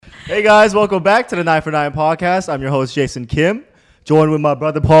Hey guys, welcome back to the 9 for 9 podcast. I'm your host Jason Kim, joined with my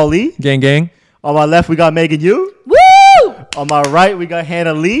brother Paul Lee. Gang, gang. On my left we got Megan Yu. Woo! On my right we got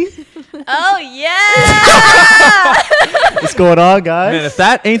Hannah Lee. Oh yeah! What's going on, guys? Man, if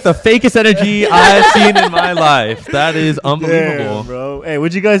that ain't the fakest energy I've seen in my life, that is unbelievable. Damn, bro. Hey,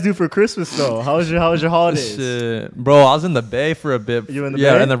 what'd you guys do for Christmas though? How was your holidays? Shit. Bro, I was in the Bay for a bit. You in the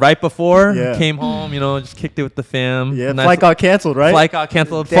yeah, Bay? and then right before, Yeah. came home, just kicked it with the fam. Yeah, Nice- flight got canceled, right? Flight got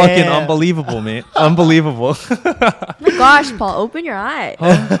canceled. Damn. Fucking unbelievable, mate. Unbelievable. Oh my gosh, Paul, open your eyes.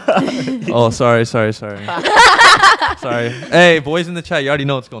 Oh, sorry. Sorry. Hey, boys in the chat, you already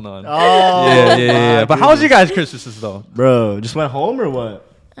know what's going on. Oh, Yeah. But how was your guys' Christmases, though? bro? Just went home or what?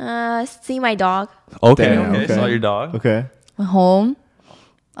 See my dog. Okay, Damn, okay. okay. Saw your dog. Okay. Went home.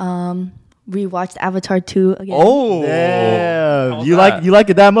 We watched Avatar 2 again. Oh. Damn. How's You that? like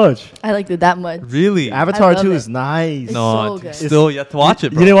it that much? I liked it that much. Really? Avatar I love 2 it. is nice. It's No, so good. still yet to watch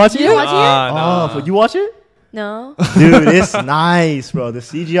it, You bro. didn't watch it? You didn't watch it yet? Nah. Oh, but you watch it? No. Dude, it's nice, bro. The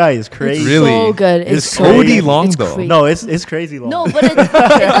CGI is crazy. Really? So good. It's so crazy good. long, It's though. crazy. No, it's crazy long. No, but it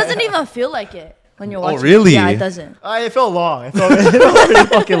doesn't even feel like it when you're Oh, watching. really? Yeah, it doesn't. It felt long. It felt really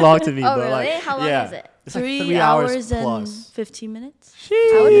fucking long to me. Oh, but really? Like, How long yeah. is it? It's like 3 3 hours and plus. 15 minutes.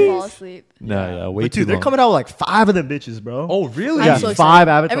 I would fall asleep. Yeah, way But too dude, they're long. coming out with like 5 of them bitches, bro. Oh, really? yeah, I'm so excited. 5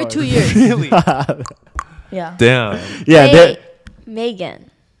 avatars. Every 2 years. Really? Yeah. Damn. Yeah, Hey, they're- Megan,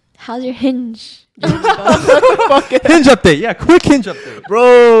 how's your hinge? Hinge update. Yeah, quick hinge update.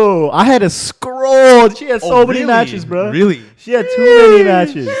 bro. I had to scroll. She had so many really? matches, bro. Really? She had too many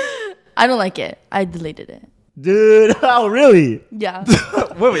matches, I don't like it. I deleted it. dude. Oh, really? Yeah.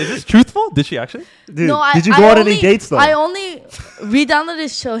 Wait, is this truthful? Did she actually? Dude, No, did you go on any dates though? I only re-downloaded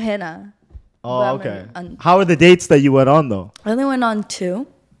Shohana. Oh, but I'm okay. on- How are the dates that you went on though? I only went on 2.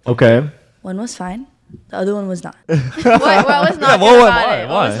 Okay. One was fine. The other one was not. What was not why- good why- about why- it?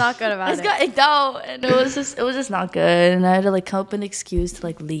 why? What was not good about I it? just got icked out, and it was just not good, and I had to like come up with an excuse to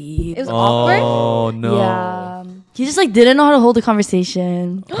like leave. It was awkward. Oh, no. Yeah, he just like didn't know how to hold a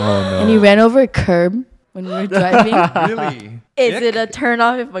conversation, Oh, no. and he ran over a curb when we were driving. Really? Is it a turn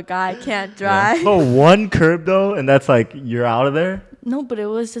off if a guy can't drive? Oh, one curb though, and that's like you're out of there. No, but it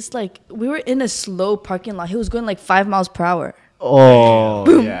was just like we were in a slow parking lot. He was going like 5 miles per hour. Oh,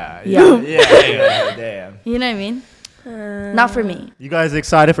 yeah, damn. You know what I mean? Not for me. You guys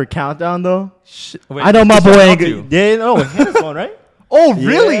excited for Countdown though? Wait, I know my this boy one ain't helped good. Yeah, no, Hannah's on, right? Oh,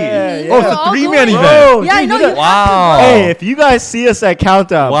 really? Yeah, Oh, yeah. it's a 3-man Bro, event. Bro, Yeah, I dude, know you you. Wow. Hey, if you guys see us at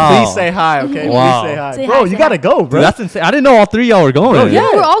Countdown, Wow. please say hi, okay? Wow. Please say hi. Say Bro, hi, you say gotta hi. go, Dude, bro. that's insane. I didn't know all 3 y'all were going. Bro, Yeah,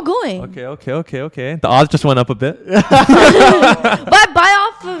 Yeah. we're all going. Okay. The odds just went up a bit. But buy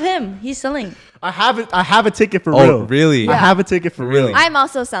off of him. He's selling. I have a ticket for Oh, real. really? I have a ticket for real. Really? I'm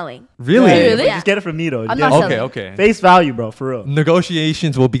also selling. Really? Yeah, Really? but Yeah. Just get it from me though. I'm Get not it- selling. Okay. Face value, bro, for real.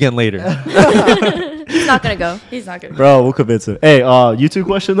 Negotiations will begin later. He's not gonna go. He's not good. Bro, we'll convince him. Hey, YouTube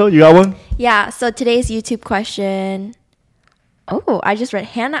question though, you got one? Yeah, so today's YouTube question. Oh, I just read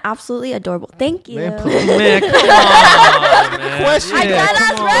Hannah, absolutely adorable. Thank you. Man, please. Man, come on, man. Question. I Yeah, just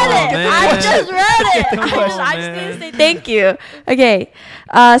come read on, it. man. I just read it. I just need to say thank you. Okay.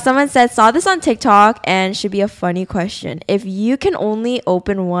 Someone said, saw this on TikTok and should be a funny question. If you can only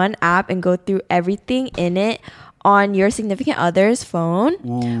open one app and go through everything in it on your significant other's phone,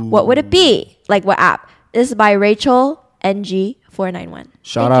 what would it be? Like what app? This is by Rachel NG491.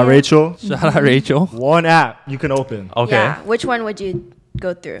 Shout Thank out you. Rachel. Shout out Rachel. One app you can open. Okay. Yeah. Which one would you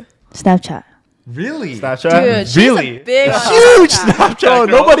go through? Snapchat. Really? Snapchat. Dude, she's Really? a big Huge Snapchat. Snapchat. Bro,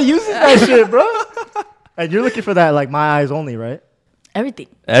 nobody uses that shit, bro. And you're looking for that like my eyes only, right? Everything.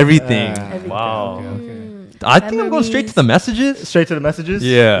 Everything. Everything. Wow. Okay. I think I'm going straight to the messages. Straight to the messages?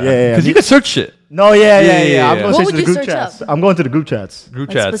 Yeah. Yeah. Because you can search shit. No, yeah. I'm Yeah. going What straight would to the you group search chats. up? I'm going to the group chats. Group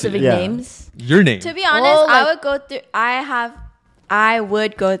Like chats. specific Yeah. names. Your name. To be honest, Oh, I like- would go through. I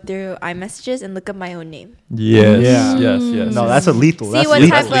would go through iMessages and look up my own name. Yes. Yeah. Yes. No, that's a lethal. See that's what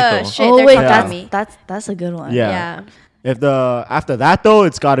lethal. type lethal. of shit Oh they're wait, coming Yeah. at me. that's a good one. Yeah. Yeah. If after that though,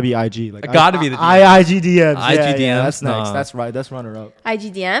 it's got to be IG. Like It gotta be the IG DMs. IG Yeah, DMs, that's next. nah. That's right. That's runner up.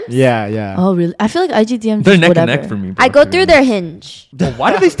 IGDM. Yeah. Oh really? I feel like IGDM. They're just neck whatever. and neck for me, bro. I go through their Hinge. Well,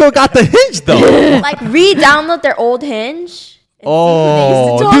 why do they still got the hinge though? Like re-download their old Hinge. and see who they used to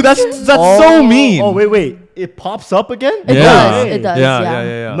Oh, talk dude, to. that's so mean. Oh wait. It pops up again? It Yeah. does. It does. Yeah.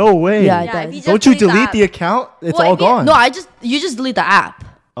 Yeah. No way. Yeah, it Yeah, if does. you just Don't you delete the delete app. the account? It's Well, all if you- gone. No, you just delete the app.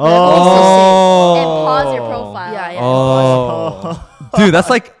 Oh. And pause your profile. Yeah. Oh. Dude, that's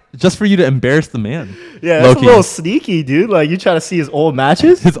like just for you to embarrass the man. Yeah, that's Low-key. a little sneaky, dude. Like you try to see his old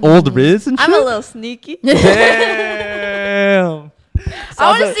matches. His old Riz and shit. I'm a little sneaky. Damn. I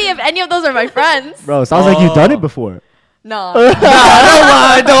want to see if any of those are my friends. Bro, sounds like you've done it before. No. Don't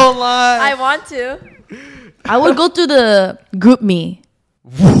lie. want to. I would go through the group me.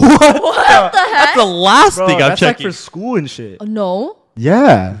 That's the last Bro, thing I'm that's like checking. for school and shit. Oh, no.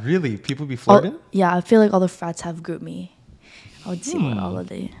 Yeah. Really? People be flirting? Yeah, I feel like all the frats have group me. I would see what all of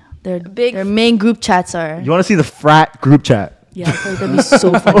their Big- their main group chats are. You want to see the frat group chat? Yeah, I feel like that'd be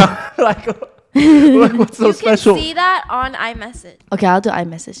so funny. like, what's so You special? can see that on iMessage. Okay, I'll do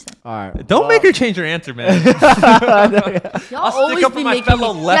iMessage then. All right. Don't make her change her answer, man. Y'all I'll stick up for my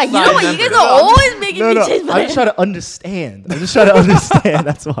fellow left Yeah, you know what? side You guys members. are always making No, me no. change my I'm just trying to understand.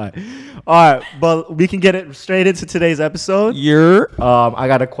 That's why. All right, but we can get it straight into today's episode. You're I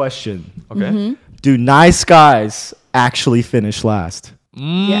got a question. okay. Do nice guys actually finish last?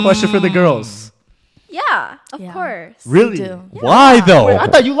 Yeah. Question for the girls. Yeah, of Yeah. course. Really? do. Why though? Wait, I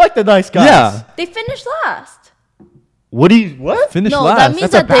thought you liked the nice guys. Yeah. They finished last. What do you? What? Finish No, last. that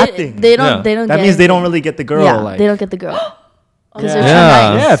means That's a that bad thing. they don't Yeah. they don't That get means they don't anything. really get the girl. Yeah, like, they don't get the girl. Because yeah. they're Yeah.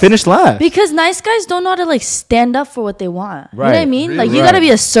 too nice. Yeah, finish last. Because nice guys don't know how to like stand up for what they want. You know what I Right. mean? Really? Like you Right. gotta be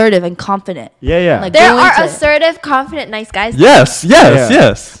assertive and confident. Yeah, yeah. Like, There go are into it. assertive, confident, nice guys. Yes, yes, Yeah.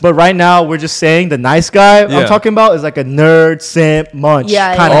 yes. But right now, we're just saying the nice guy I'm Yeah. talking about is like a nerd, simp, munch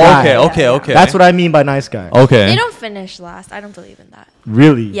Yeah, kind yeah. of Oh, guy. okay, Yeah, okay, yeah. okay. That's what I mean by nice guy. Okay. They don't finish last. I don't believe in that.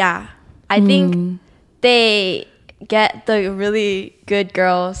 Really? Yeah. I think they get the really good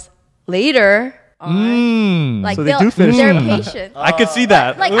girls later on. Mm. Like So they do finish they're last. patient. I could see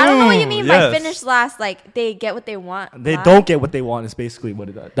that. Like I don't know what you mean by yes. finish last. Like they get what they want. They last. don't get what they want is basically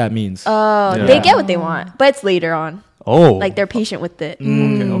what that means. Oh, Yeah. they get what they want, but it's later on. Oh. Like they're patient with it.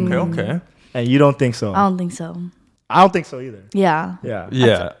 Okay. And you don't think so? I don't think so. I don't think so either. Yeah. Yeah.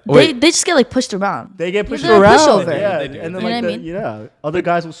 Yeah. They just get like pushed around. They get pushed They're a around. pushover. Yeah. They do. And then You know like what I mean? yeah, other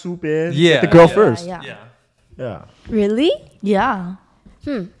guys will swoop in. Yeah. Get the girl Yeah. first. Yeah. Yeah. Yeah. Really? Yeah.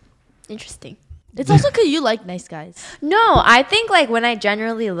 Interesting. It's also because you like nice guys. No, I think like when I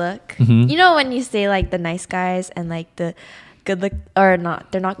generally look, you know, when you say like the nice guys and like the good look or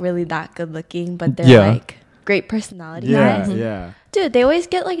not, they're not really that good looking, but they're Yeah. like great personality Yeah. guys. Yeah. Dude, they always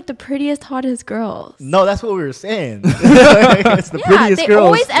get like the prettiest, hottest girls. No, that's what we were saying. It's the Yeah, prettiest they girls.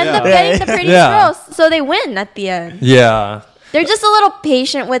 always end up Yeah. getting the prettiest Yeah. girls, so they win at the end. Yeah. They're just a little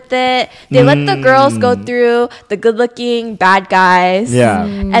patient with it. They let the girls go through the good-looking bad guys. Yeah.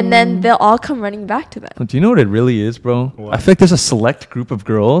 And then they'll all come running back to them. Do you know what it really is, bro? What? I feel like there's a select group of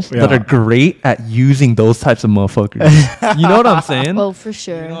girls that Yeah. are great at using those types of motherfuckers. You know what I'm saying? Oh, for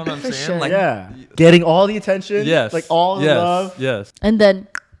sure. You know what I'm for saying? sure. Like- Yeah. Getting all the attention. Yes. Like all the yes. love. Yes. And then,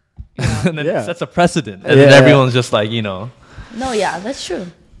 And then Yeah. it sets a precedent. And then Yeah. everyone's just like, you know. no, yeah, that's true.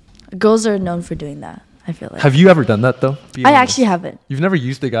 Girls are known for doing that. I feel like. Have you ever done that though? Be I honest. actually haven't. You've never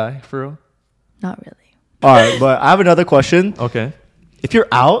used a guy for real? Not really. All right, but I have another question. Okay. If you're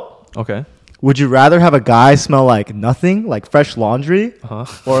out, Okay. would you rather have a guy smell like nothing, like fresh laundry, Uh-huh.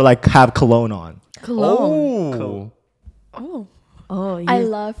 or like have cologne on? Cologne. Oh. Oh, I you-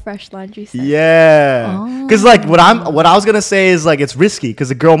 love fresh laundry scent. Yeah. Because like what I was gonna say is like it's risky because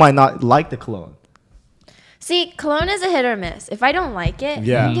the girl might not like the cologne. See, cologne is a hit or miss. If I don't like it,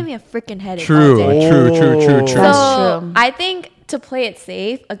 Yeah. it can give me a freaking headache. True. all day. True. So That's true. I think to play it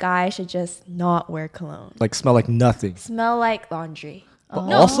safe, a guy should just not wear cologne. Like smell like nothing. Smell like laundry. But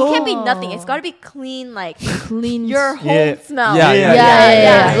No, also, it can't be nothing. It's got to be clean, like Clean. your home Yeah. smell. Yeah,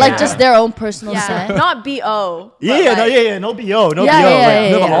 Yeah. Like yeah. just their own personal Yeah, scent. not BO. but Yeah, no, like- yeah, no bo, no Yeah, bo. yeah, like, yeah,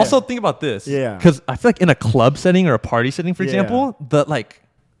 no, but yeah. also think about this. Yeah. Because I feel like in a club setting or a party setting, for Yeah. example, the like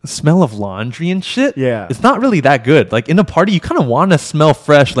smell of laundry and shit. Yeah. It's not really that good. Like in a party, you kind of want to smell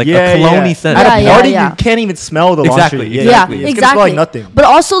fresh, like yeah, a cologne-y yeah. scent. At Yeah, a yeah, party, yeah. you can't even smell the Exactly, laundry. exactly. Yeah, It's gonna exactly. smell like nothing. But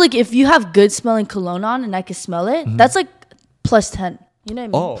also, like, if you have good smelling cologne on and I can smell it, that's like plus 10. You know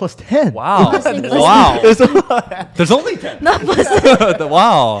what I mean? Oh. Plus 10. Wow. Plus- Wow. There's a- There's only 10. Not plus 10.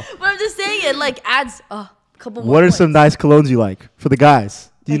 Wow. But I'm just saying it like adds a couple more What are points. some nice colognes you like for the guys?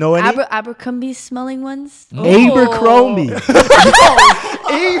 Do you know any? Abercrombie smelling ones? Abercrombie.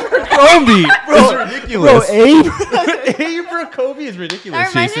 Abercrombie. Bro, it's Bro, ridiculous. Abercrombie is ridiculous. That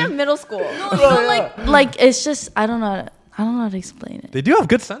reminds me of Jason. middle school. No, you know, like it's just I don't know how to explain it. They do have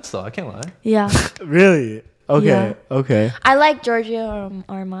good scents, though. I can't lie. Yeah. Really? Okay. Yeah. Okay. I like Giorgio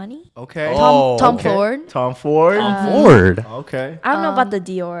Armani. Okay. Oh, Tom okay. Ford. Tom Ford. Ford. Okay. I don't know about the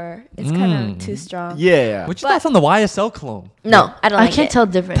Dior. It's kind of too strong. Yeah. What's your thoughts on the YSL cologne? No, I don't I like can't it. tell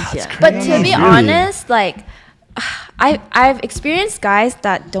difference yet. But to be Really? honest, like I've experienced guys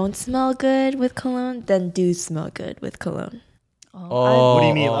that don't smell good with cologne than do smell good with cologne. Oh, What do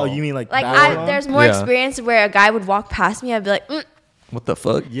you mean? Oh, you mean like Like bad cologne? there's more Yeah. experience where a guy would walk past me, I'd be like, what the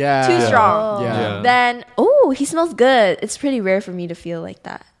fuck? Yeah. too strong. Yeah. Yeah. Then he smells good. It's pretty rare for me to feel like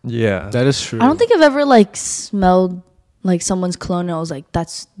that. Yeah. That is true. I don't think I've ever like smelled like someone's cologne and I was like,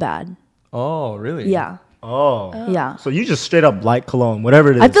 that's bad. Oh, really? Yeah. Oh. Yeah. So you just straight up like cologne,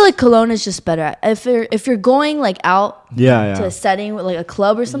 whatever it is. I feel like cologne is just better. If you're going like out yeah. to a setting with like a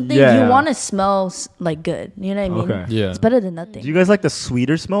club or something, Yeah. you want to smell like good. You know what I mean? Okay. Yeah. It's better than nothing. Do you guys like the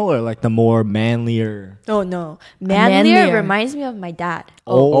sweeter smell or like the more manlier? Oh no, manlier Manlier. reminds me of my dad.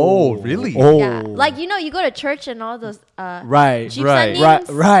 Oh, really? Oh. Yeah, like you go to church and all those Right. Jeep Right. sendings,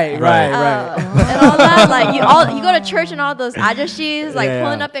 Right. and all that. Like you go to church and all those ajashis like Yeah.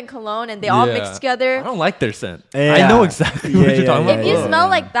 pulling up in cologne and they all mix I together. don't like their scent. Yeah. I know exactly what Yeah, you're talking yeah, about. If you yeah. smell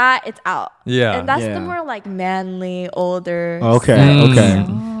like that, it's out. Yeah. And that's Yeah. the more like manly, older. Okay. Mm. Okay.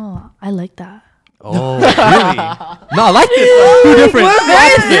 Oh, I like that. Oh, really? No, I like this. Two different. We're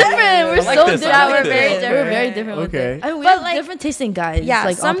very different. We're I like so this. I different. like We're very this. different. We're very different. With Okay. it. I mean, we But, have like, different tasting guys. Yeah,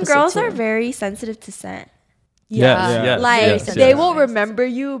 like some opposite girls too. are very sensitive to scent. Yes, Yeah. yes, Like yes, they yes. will remember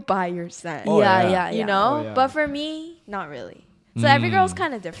you by your scent. Oh, yeah, yeah. yeah, You yeah. know? Oh, yeah. But for me, not really. So every girl's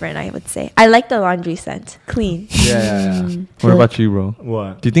kind of different, I would say. I like the laundry scent. Clean. Yeah. What about you, bro?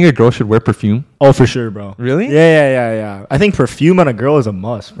 What? Do you think a girl should wear perfume? Oh, for sure, bro. Really? Yeah. I think perfume on a girl is a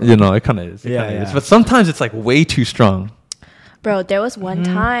must. Bro. You know, it kind of is. It Yeah, kinda is. yeah. But sometimes it's like way too strong. Bro, there was one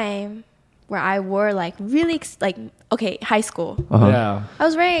time where I wore like really high school. Uh-huh. Yeah. I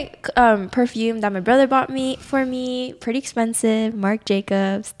was wearing perfume that my brother bought me for me, pretty expensive. Marc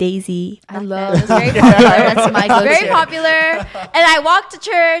Jacobs, Daisy. I back love. then. It was very Yeah, popular. that's my go-to. Very popular. And I walked to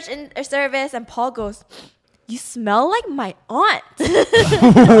church in a service, and Paul goes, "You smell like my aunt."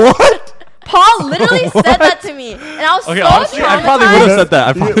 What? Paul literally said that to me, and I was Okay, so honestly, I probably would traumatized. have said that.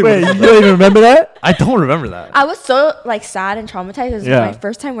 I probably Wait, would've- you don't even remember that? I don't remember that. I was so like sad and traumatized. It was Yeah. my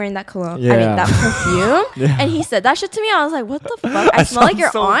first time wearing that cologne. I Yeah. mean that perfume. Yeah. And he said that shit to me. I was like, "What the fuck? I smell like sound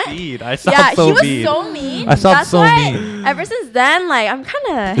your so aunt." mean. I sound Yeah, so he was mean. so mean. I sound That's so why mean. ever since then, like I'm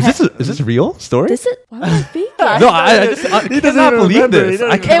kind Is of. this a real story? This is why would I fake it? No, I just I He doesn't cannot even believe remember. He this.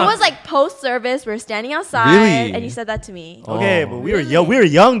 doesn't I even- It cannot. was like post service. We are standing outside, Really? and he said that to me. Okay, Oh. but we were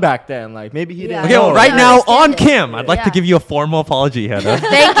young back then. Like maybe he Yeah. didn't. Okay, know. well, right I now understand on it. cam, I'd like to Yeah. give you a formal apology, Hannah.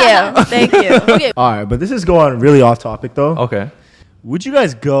 Thank you, thank you. Okay. All right, but this is going really off topic though. Okay. Would you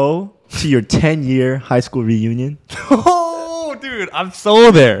guys go to your 10-year high school reunion? Oh, dude, I'm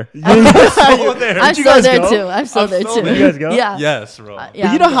so there. I'm Would you so guys there go? too. I'm so there too. Would you guys go? Yeah. Yes, bro. Yeah,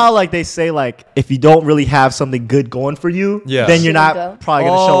 But you know I'm how like they say like if you don't really have something good going for you, Yeah. then you're not Shouldn't go. probably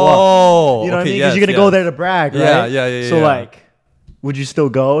gonna show up. Oh, You know what I okay, mean? Because yes, you're gonna go yes. there to brag, right? Yeah, yeah, So yeah. like, would you still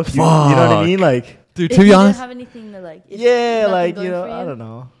go if you know what I Fuck. mean? Like, Dude, If to be you honest, didn't have anything to like. if yeah, nothing like going you know, for I don't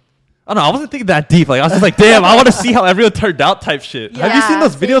know. I don't know. I wasn't thinking that deep. Like I was just like, damn, I want to see how everyone turned out type shit. Have you seen Yeah,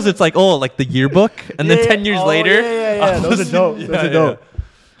 those videos? It's like, oh, like the yearbook, and then 10 years Oh, later. Yeah. Those are dope. Yeah, Those are yeah. dope.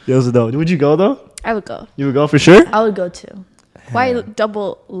 Those are dope. Would you go though? I would go. You would go for sure? I would go too. Why are you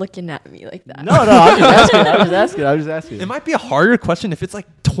double looking at me like that? No, I'm just asking. It might be a harder question if it's like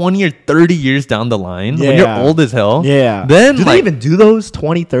 20 or 30 years down the line when you're Yeah. old as hell. Yeah. Then do like, they even do those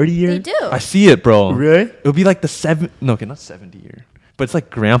 20, 30 years? They do. I see it, bro. Really? It would be like the not 70 year, but it's like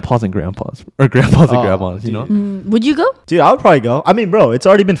grandpas and grandpas or grandpas and Oh, grandmas. You know? Would you go? Dude, I would probably go. I mean, bro, it's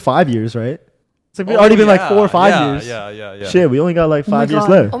already been 5 years, right? It's like, already been like 4 or 5 yeah, years. Yeah. Shit, we only got like my 5 years God.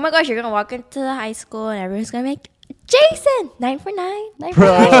 left. Oh my gosh, you're gonna walk into the high school and everyone's gonna make Jason 9 for 9, 9 for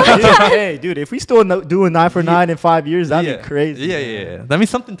Bro, 9. hey, dude, if we still doing 9 for 9 in 5 years, that'd be crazy. Yeah. That means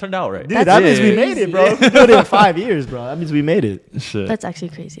something turned out right. Dude, that means we made it, bro. If we do it in 5 years, bro, that means we made it. Shit. That's actually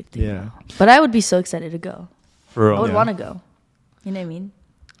crazy. To think Yeah. about. But I would be so excited to go. For real. I would Yeah. want to go. You know what I mean?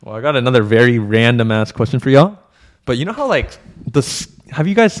 Well, I got another very random ass question for y'all. But you know how like have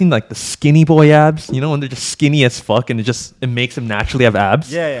you guys seen like the skinny boy abs? You know when they're just skinny as fuck and it makes them naturally have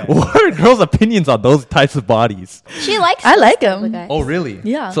abs? Yeah. What are girls' opinions on those types of bodies? She likes. I like those him. guys. Oh, really?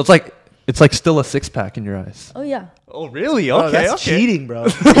 Yeah. So it's like still a 6-pack in your eyes. Oh yeah. Oh, really? Bro, Okay. that's cheating, bro.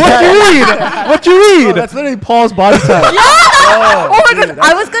 What you mean? What you Bro, mean? that's literally Paul's body type. Oh my god,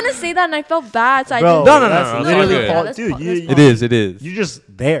 I was gonna say that and I felt bad, so I Bro, didn't. No, that's that's literally all good. Paul. That's Dude, Paul- you, that's you, It is. It is. you're just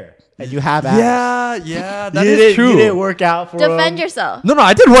there and you have abs. Yeah. You That is didn't- true. You didn't work out for Defend him. yourself. No,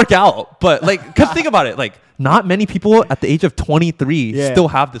 I did work out, but like, cause think about it, like, not many people at the age of 23 Yeah. still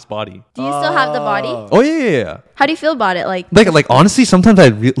have this body. Do you still have the body? Oh yeah. How do you feel about it? Like, Like honestly, sometimes I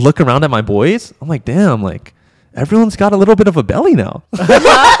look around at my boys. I'm like, damn, like everyone's got a little bit of a belly now.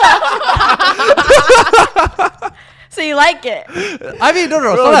 so you like it? I mean, no,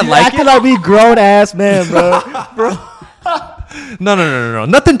 it's Bro, not that I you like acting it. like we grown ass men, bro. No.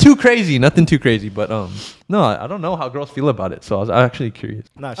 Nothing too crazy. But no, I don't know how girls feel about it. So I was actually curious.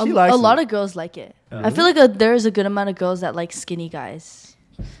 Nah, A, she likes a lot it. of girls like it. I feel like there's a good amount of girls that like skinny guys.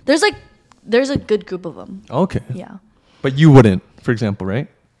 There's a good group of them. Okay. Yeah. But you wouldn't, for example, right?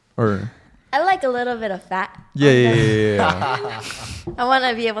 Or I like a little bit of fat. Yeah. I want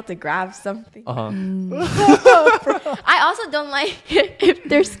to be able to grab something. Uh-huh. I also don't like if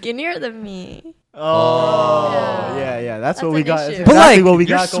they're skinnier than me. Oh, yeah. That's what That's we an got. issue. That's But exactly like, what we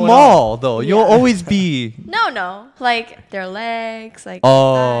you're got going on. small though. You'll always be. No. Like their legs, like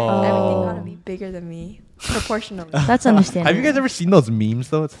Oh. thighs, everything gotta be bigger than me proportionally. That's understandable. Have you guys ever seen those memes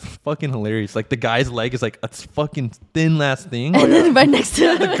though? It's fucking hilarious. Like the guy's leg is like a fucking thin last thing. And then right next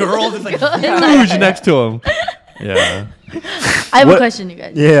to The girl is like huge next to him. Yeah. I have What- a question, you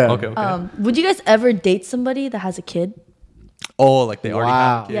guys. Yeah. Okay. Would you guys ever date somebody that has a kid? Oh, like they already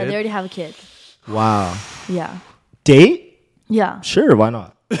Wow. have a kid. Yeah, they already have a kid. Wow. Yeah. Date? Yeah. Sure, why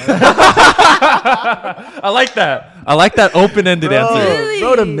not? I like that. I like that open-ended answer.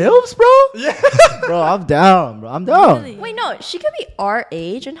 Bro, the MILFs, bro? Yeah. Bro, I'm down, bro. I'm down. Really? Wait, no, she could be our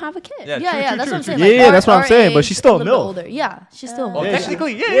age and have a kid. Yeah, Yeah, true, yeah, true, that's true, what I'm saying. true. Yeah, Like, that's what I'm our saying, but age, she's still a little bit MILF. older. Yeah, she's still a Oh, MILF.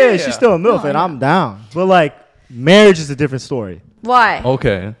 technically, yeah. Yeah, she's still a MILF, No, and I I'm down. But like, marriage is a different story. Why?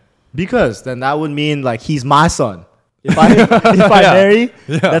 Okay. Because then that would mean like he's my son. If I Yeah. marry,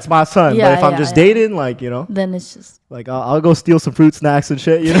 Yeah. that's my son. Yeah, but if I'm yeah, just yeah. dating, like, you know, Then it's just like I'll go steal some fruit snacks and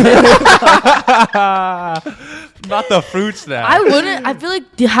shit. You know? Not the fruit snack. I wouldn't. I feel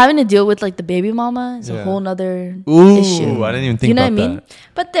like having to deal with like the baby mama is Yeah. a whole nother Ooh, issue. I didn't even think You know about what I mean? that.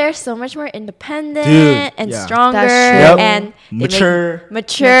 But they're so much more independent Dude, and yeah. stronger That's true. and they make- Mature.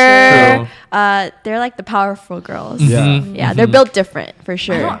 mature. They're like the powerful girls. Yeah. Mhm. Yeah, they're built different for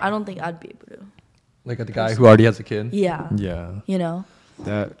sure. I don't think I'd be able to. Like the guy who already has a kid. Yeah. Yeah. You know.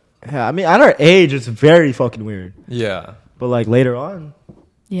 That, yeah, I mean, at our age, it's very fucking weird. Yeah. But like later on,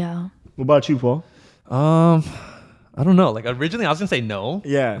 Yeah. what about you, Paul? I don't know. Like originally, I was gonna say no.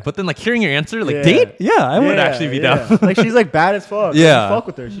 Yeah. But then, like hearing your answer, like Yeah. date, yeah, I would Yeah, actually be yeah. down. Like she's like bad as fuck. Yeah. You fuck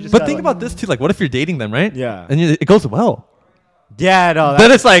with her. She just But gotta, think like- about this too. Like, what if you're dating them, right? Yeah. And it goes well. Yeah, no.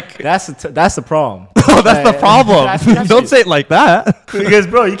 Then it's like, that's the problem. oh, that's the problem. That's- Don't say it like that. Because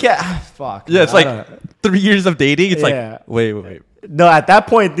bro, you can't. Fuck. Yeah, it's I like don't- 3 years of dating. It's Yeah. like, wait. no. At that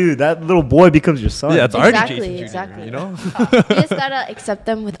point, dude, that little boy becomes your son. Yeah, it's Exactly, already Jason Jr., exactly. You know? You just gotta accept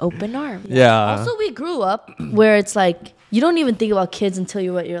them with open arms. Yeah. Also, we grew up where it's like you don't even think about kids until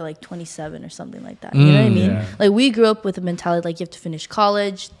you're like 27 or something like that. You know what I mean? Yeah. Like we grew up with a mentality like you have to finish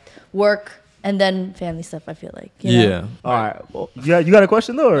college, work, and then family stuff. I feel like. You know? Yeah. All right. Well, you got a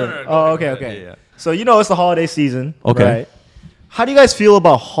question though? Or? No, go Oh, ahead. okay. Yeah. So you know it's the holiday season. Okay. Right? How do you guys feel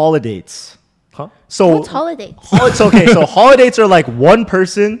about holidays? Huh? So What's holiday? It's okay. So holidays are like one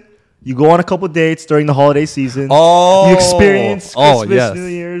person. You go on a couple dates during the holiday season. Oh. You experience Christmas, yes. New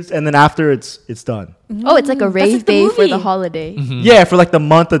Year's, and then after it's done. Oh, it's like a rave like the day for the movie. holiday. Yeah, for like the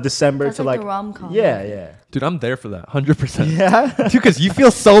month of December That's to like like the rom-com. Yeah. Dude, I'm there for that. 100%. Yeah. Dude, because you feel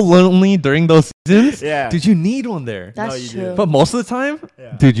so lonely during those seasons. Yeah. Dude, you need one there. That's you true. do. But most of the time,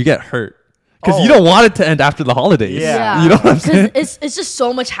 Yeah. dude, you get hurt. Because Oh. you don't want it to end after the holidays. Yeah. You know what I'm saying? Because it's just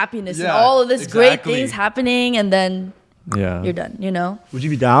so much happiness and Yeah, all of this great exactly. things happening, and then Yeah. you're done. You know, Would you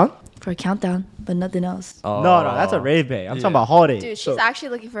be down? for a countdown, but nothing else. Oh. No, that's a rave day. I'm Yeah. talking about holidays. Dude, she's So- actually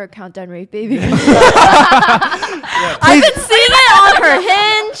looking for a countdown rave baby. I've been seeing it on her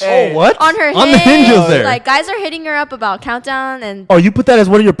hinge. Hey. Oh, what? On her On the hinge. hinges there. Like guys are hitting her up about countdown and Oh, you put that as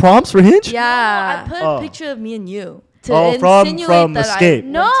one of your prompts for Hinge? yeah. I put Oh. a picture of me and you to Oh, insinuate from that Escape. I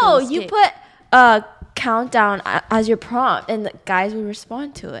No, went to you Escape. put countdown as your prompt, and the guys would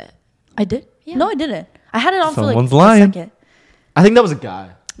respond to it. I did. Yeah. No, I didn't. I had it on Someone's for like lying. a second. I think that was a guy.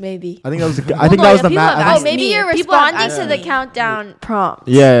 Maybe. I think that was a guy. I Well, think no, that was yeah, the people have match. Oh, asked maybe me. you're People have responding asked to the me. countdown prompt.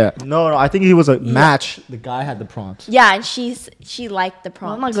 Yeah. No, I think he was a match. The guy had the prompt. Yeah, and she liked the Well,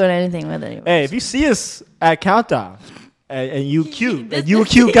 prompt. I'm not going to anything with it anyway. Hey, if you see us at Countdown and you cute, this- and you a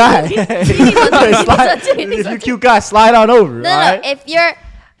cute guy, he's not slide- doing it. if you cute guy, slide on over. No, all no. right? If you're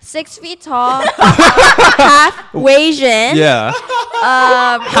 6 feet tall, half Asian, Yeah.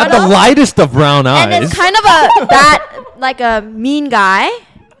 Had one the of- lightest of brown and eyes. it's kind of a bad, like a mean guy.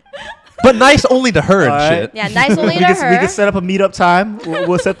 but nice only to her and Alright. shit. Yeah, nice only we to can, her. we can set up a meetup time.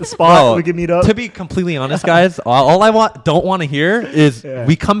 We'll set the spot. Bro, we can meet up. To be completely honest, guys, all I don't want to hear is Yeah.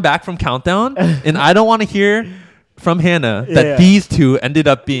 we come back from countdown, and I don't want to hear from Hannah that Yeah. these two ended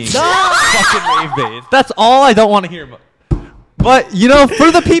up being fucking rave babes. That's all I don't want to hear. But you know, for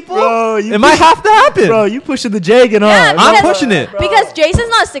the people, Bro, you it might push- have to happen. Bro, you pushing the Jagan Yeah, on. I'm because- pushing it. Because Jason's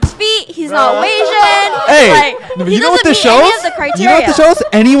not 6 feet. He's Bro. not Asian. Hey, like, he you know what doesn't this meet any shows? of the criteria. You know what this shows?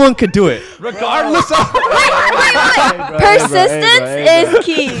 Anyone could do it, regardless of. Hey, bro, Persistence hey, bro. is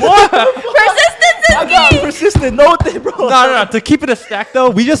key. Persistence is I'm not key. persistent. No, bro. No. To keep it a stack though,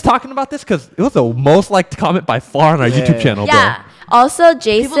 we just talking about this because it was the most liked comment by far on our Yeah. YouTube channel, Yeah. bro. Also, love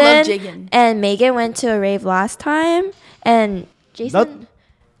Jason Jagan. and Megan went to a rave last time, and Jason.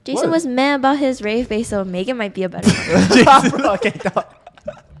 Jason What? was mad about his rave face, so Megan might be a better one. Bro, okay, no.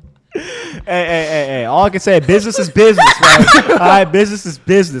 Hey. All I can say, business is business, right? All right, business is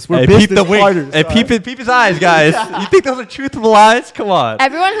business. We're Hey, peep business the wink. partners. Hey, all right? peep his eyes, guys. You think those are truthful eyes? Come on.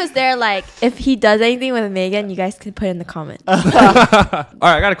 Everyone who's there, like, if he does anything with Megan, you guys can put in the comments. All right,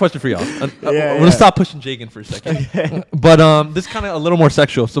 I got a question for y'all. We're yeah. gonna stop pushing Jagan for a second. But this kind of a little more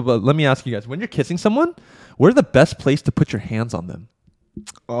sexual. So, but let me ask you guys: when you're kissing someone, where's the best place to put your hands on them?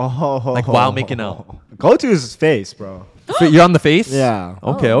 Like while making out. Go to his face, bro. So you're on the face. Yeah.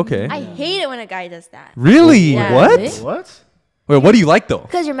 Okay. Okay. I hate it when a guy does that. Really? Yeah. What? Really? What? Wait, what do you like though?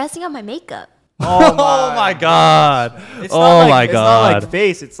 Because you're messing up my makeup. Oh my god. It's Oh not like, my It's not god. like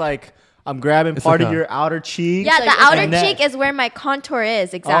face. It's like I'm grabbing It's part like of a- your outer cheek. Yeah, like- the it's outer like neck. cheek is where my contour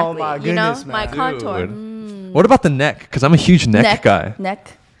is. Exactly. my you know, goodness, my man. contour. Dude. What about the neck? Because I'm a huge neck guy.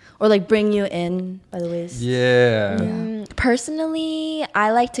 Neck. Or like bring you in by the waist. Yeah. Personally,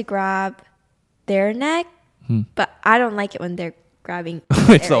 I like to grab their neck, but I don't like it when they're grabbing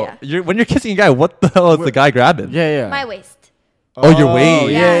Wait, this so area. when you're kissing a guy, what the hell is the guy grabbing? Yeah. My waist. Oh, your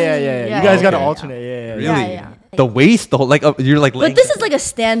waist. Yeah. Yeah. You guys got to Okay. alternate. Yeah. Really? Yeah. The waist, the whole like you're like. laying But this down. is like a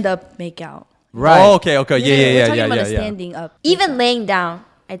stand-up make-out. Right. Oh, okay. We're Yeah. talking about a standing up. Even laying down,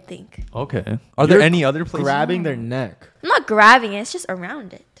 I think. Okay. Are there You're any other places? Grabbing their neck. I'm not grabbing it, it's just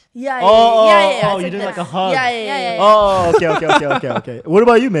around it. Yeah. Oh, It's you did like a this. hug. Yeah. Oh, okay. What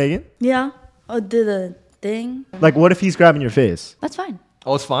about you, Megan? Yeah. Oh, do the thing. Like, what if he's grabbing your face? That's fine.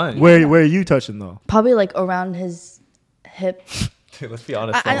 Oh, it's fine. Where are you touching though? Probably like around his hip. Dude, let's be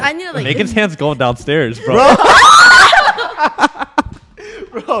honest. I need to like. Megan's hand's going downstairs, bro.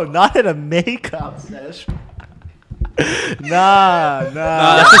 Bro, not in a makeup session. Nah.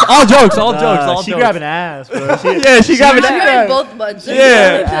 That's just all jokes. All jokes. All She jokes. grabbing ass, bro. Yeah, she grabbing I'm ass. grabbing both butts.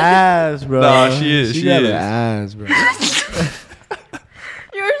 Yeah. ass, bro. No, she is, She she grabbing is. ass, bro.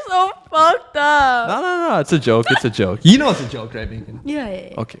 You're so fucked up. No. It's a joke. It's a joke. You know it's a joke, right, Megan?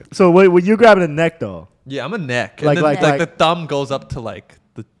 Yeah. Okay. So what you grabbing the neck though? Yeah, I'm a neck. And Like- then, like- the thumb goes up to like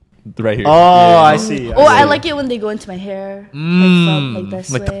the right here. Oh, Yeah. I see. Oh, I like it when they go into my hair. Like, from, like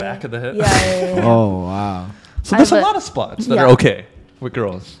this Like the way. back of the head? Yeah. Oh wow. So there's a but- lot of spots that yeah. are okay with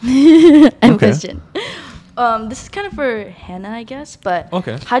girls. I'm Okay. Christian. This is kind of for Hannah, I guess. But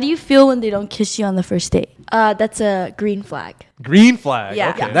Okay. how do you feel when they don't kiss you on the first date? That's a green flag. Green flag.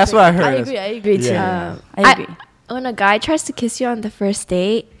 Yeah. Okay. That's what I heard. I agree too. Yeah. I agree. When a guy tries to kiss you on the first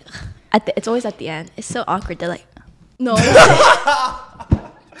date, it's always at the end. It's so awkward. They're like, No.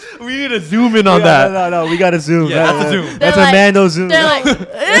 We need to zoom in on that. No. We gotta zoom. Yeah, that's a zoom. That's They're a like- Mando zoom. they're like,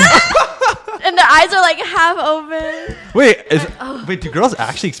 and their eyes are like half open. Wait, wait, do girls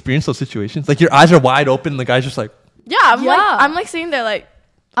actually experience those situations? Like your eyes are wide open, the guy's just like, Yeah, I'm Yeah. like sitting there like,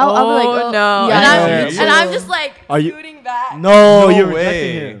 I'll be like, oh, oh, no, yeah, and, yeah, I'm, yeah. and I'm just like Are you- shooting back. No, you're way.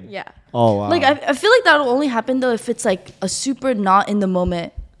 rejecting him. Yeah. Oh wow. Like I feel like that'll only happen though if it's like a super not in the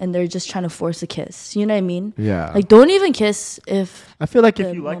moment and they're just trying to force a kiss. You know what I mean? Yeah. Like don't even kiss if I feel like the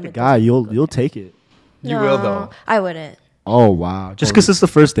if you like the moment guy, doesn't you'll take it. you will though. I wouldn't. Oh wow. Just because it's the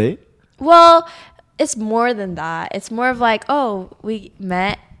first date. Well, it's more than that. It's more of like, oh, we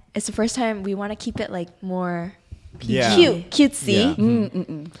met. It's the first time. We want to keep it like more Yeah. cutesy,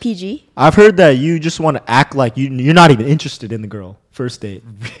 Yeah. PG. I've heard that you just want to act like you're not even interested in the girl first date.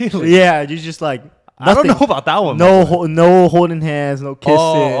 Really? Yeah, you just like. I don't nothing. know about that one. No holding hands, no kissing.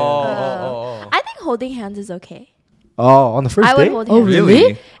 Oh. I think holding hands is okay. Oh, on the first I would date. hold Oh hands. Really?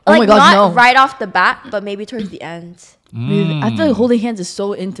 really? Oh Like my god, not no. right off the bat, but maybe towards the end. Really? I feel like holding hands is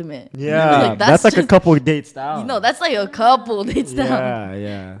so intimate. Yeah, Like, that's like a just- couple of dates down. No, that's like a couple dates down.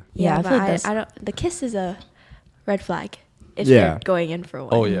 Yeah. Yeah, I but feel like that's- I don't. The kiss is a red flag if Yeah. you're going in for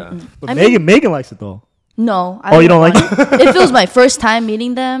one. Oh yeah. But I Megan likes it though. No. Oh, you don't like it? If it was my first time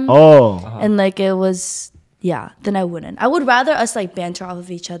meeting them Oh, and like it was, yeah, then I wouldn't. I would rather us like banter off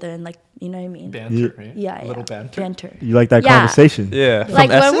of each other and like, you know what I mean? Banter, right? Yeah, A little yeah. banter. you like that Yeah. conversation? Yeah. Like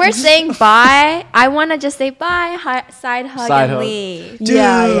From when we're Essence? saying bye, I want to just say bye, side hug, Side and hug. leave. Dude,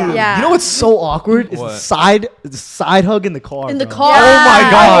 Yeah. you know what's so awkward? Is What? the side hug in the car. In the bro. car. Oh my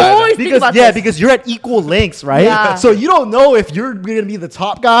I God. always think Because about yeah, this. because you're at equal lengths, right? Yeah. So you don't know if you're gonna be the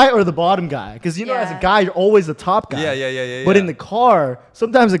top guy or the bottom guy. Because you know, as a Yeah. guy, you're always the top guy. Yeah. But in the car,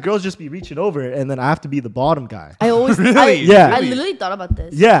 sometimes the girls just be reaching over, and then I have to be the bottom guy. I always Really? Yeah. I literally thought about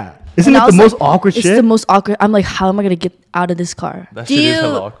this. Yeah, isn't And I it the was most like, awkward it's shit? the most awkward. I'm like, how am I gonna get out of this car? That Do shit is you-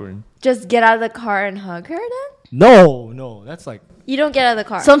 hella awkward. Just get out of the car and hug her then? No, that's like You don't get out of the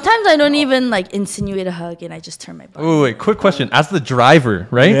car. Sometimes I don't even like insinuate a hug, and I just turn my butt. Wait, quick question. As the driver,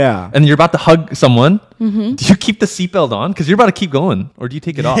 right? Yeah. And you're about to hug someone, do you keep the seatbelt on? Because you're about to keep going. Or do you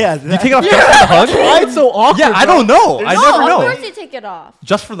take it off? Yeah, Do you take it off just for the hug? why it's so awkward. Yeah, I don't know. I no, never of know. course you take it off.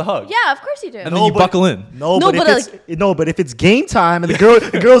 Just for the hug. Yeah, of course you do. And then you buckle in. No, No, but, but if it's game time and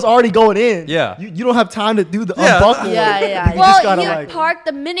the girl's already going in. Yeah. you don't have time to do the Yeah. unbuckle. Yeah. You well, just gotta you like. park.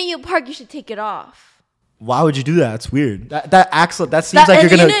 The minute you park, you should take it off. Why would you do that? It's weird. That acts like that seems like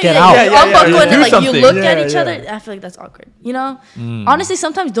and you're gonna get out. yeah, You yeah, unbuckle yeah. and then, Do like something. you look Yeah, at each yeah. other. I feel like that's awkward. You know, honestly,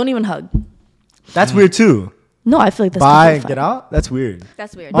 sometimes don't even hug. That's weird too. No, I feel like that's Buy completely and fine. get out. That's weird.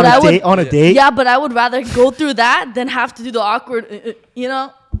 That's weird. On But I a would- date. On a date. Yeah, but I would rather go through that than have to do the awkward. You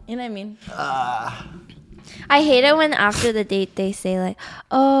know what I mean? I hate it when after the date they say like,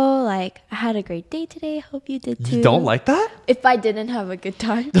 "Oh, like I had a great day today. Hope you did too." You don't like that? If I didn't have a good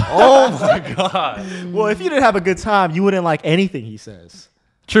time. Oh my god. Well, if you didn't have a good time, you wouldn't like anything he says.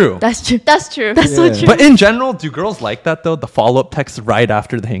 True. That's true. That's true. That's so Yeah. true. But in general, do girls like that though? The follow-up text right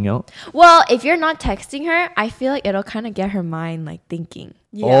after the hangout? Well, if you're not texting her, I feel like it'll kind of get her mind like thinking.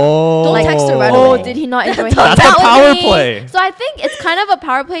 Yeah. Oh. Don't text her right Oh, away. did he not enjoy hanging That's a out with power me? play. So I think it's kind of a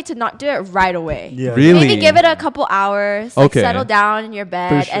power play to not do it right away. Yeah. Really? Maybe give it a couple hours, like Okay. settle down in your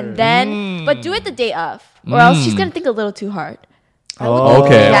bed, sure. and then, but do it the day of, or else she's gonna think a little too hard. Oh,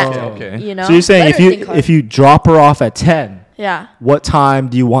 Okay. Yeah. Okay. You know? So you're saying Better think hard. if you drop her off at 10, Yeah, what time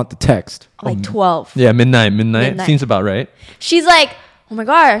do you want the text? like 12. Yeah, midnight. Midnight. Seems about right. She's like, "Oh my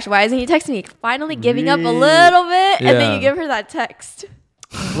gosh, why isn't he texting me?" Finally giving up a Really? little bit, and then Yeah. you give her that text.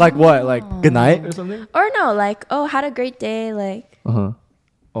 Like what? Like good night or something? Or no, like, "Oh, had a great day." Like, Uh-huh.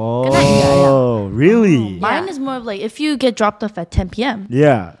 Oh, night. Yeah, really? Mine is more of like if you get dropped off at 10 p.m.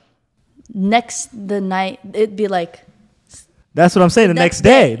 Yeah. the night it'd be like That's what I'm saying. The next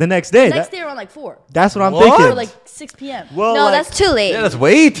day. The next day. next That- day around like 4 that's what I'm What? thinking. or like 6 p.m. well, no, like- that's too late. Yeah, that's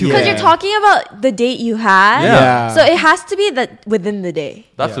way too Because Yeah. you're talking about the date you had. Yeah. So it has to be that within the day.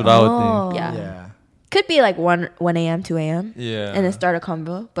 That's Yeah. what I would Oh. think. Yeah. Yeah. Could be like 1 a.m., 2 a.m. Yeah. And then start a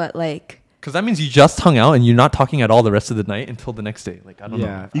convo. But like, Because that means you just hung out and you're not talking at all the rest of the night until the next day. Like, I don't Yeah.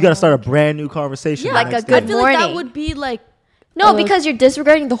 know. You got to start a brand new conversation. Yeah, the like a next good day. I feel like that morning. would be like no, Uh, because you're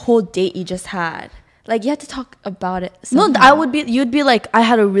disregarding the whole date you just had. Like, you have to talk about it. no, somehow. I would be. You'd be like, I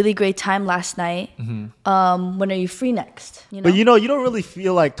had a really great time last night. When are you free next? You know, But you know, you don't really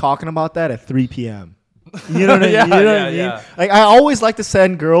feel like talking about that at 3 p.m. You know what I mean? Yeah, You know what yeah, I mean? yeah. Like I always like to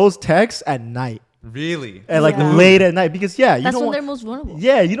send girls texts at night. Really? At like Yeah. late at night because you that's don't when want, they're most vulnerable.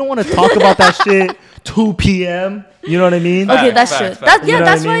 yeah, you don't want to talk about that shit 2 p.m. You know what I mean? Okay, Facts, that's facts, true. facts. That, You yeah, know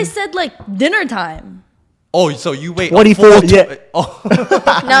that's what I why I mean? said like dinner time. Oh, so you wait. 24 a full yeah.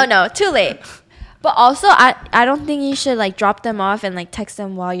 Oh. No, too late. But also, I don't think you should like drop them off and like text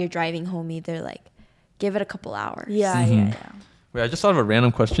them while you're driving home either. Like, give it a couple hours. Yeah, yeah. Wait, I just thought of a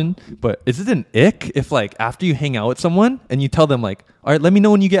random question, but is it an ick if like after you hang out with someone and you tell them like, all right, let me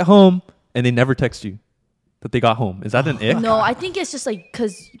know when you get home, and they never text you that they got home? Is that an ick? No, I think it's just like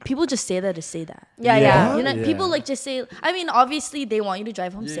because people just say that to say that. Yeah, Yeah. yeah. You know, Yeah. people like just say. I mean, obviously they want you to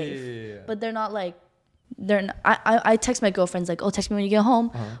drive home safe, yeah. but they're not like. They're. I text my girlfriends like, oh, text me when you get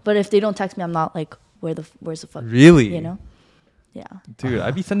home. But if they don't text me, I'm not like, where's the fuck? Really? You know. Yeah. Dude,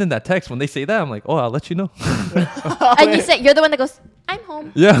 I'd be sending that text when they say that. I'm like, oh, I'll let you know. And you say you're the one that goes, "I'm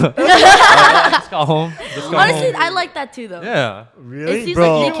home." Yeah. I just got home. Just got Honestly, home. I like that too, though. Yeah. Really, It seems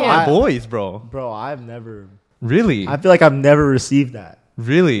bro? like they care. My I- boys, bro. bro, I've never. Really? I feel like I've never received that.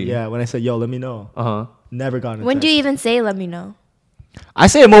 Really? Yeah, when I say, "Yo, let me know," Uh huh. never gotten. a When do you text. even say, "Let me know"? I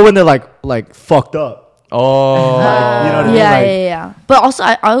say it more when they're like fucked up. Oh. you know what I mean? Yeah, Like- yeah, yeah. But also,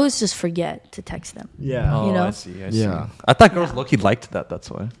 I always just forget to text them. Yeah. Oh, You know? I see. I see. Yeah. I thought girls low-key liked that. That's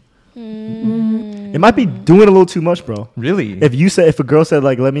why. It might be doing a little too much, bro. Really? If a girl said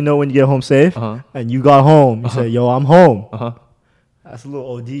like, "Let me know when you get home safe," Uh-huh. and you got home, you say, "Yo, I'm home." Uh huh. That's a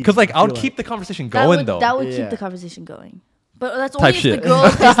little OD. Because like I would feel keep the conversation That going would, though. That would Yeah. keep the conversation going. But that's Type only if shit. the girl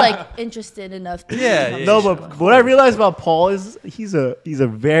is like interested enough. To Yeah, keep the yeah, No, conversation but going. what I realized about Paul is he's a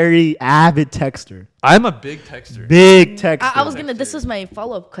very avid texter, I'm a big texter. big texter. I was gonna. This was my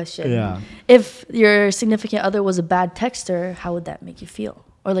follow up question. Yeah. If your significant other was a bad texter, how would that make you feel?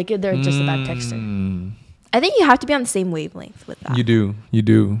 Or like if they're just a bad texter? Mm, I think you have to be on the same wavelength with that. you do. You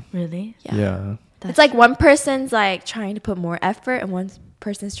do. Really? Yeah. Yeah. It's like one person's like trying to put more effort, and one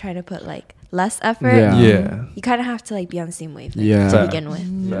person's trying to put like less effort. Yeah. Yeah. You kind of have to like be on the same wavelength Yeah. to Fact. begin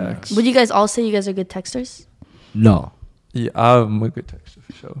with. Facts. Would you guys all say you guys are good texters? No. Yeah, I'm a good texter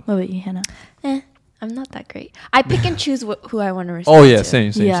for sure. What about you, Hannah? I'm not that great. I pick and choose who I want to respond Oh yeah, to.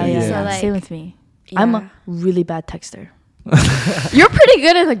 same, same, yeah, same. yeah, Yeah. yeah. So, like, Same with me. I'm Yeah. a really bad texter. You're pretty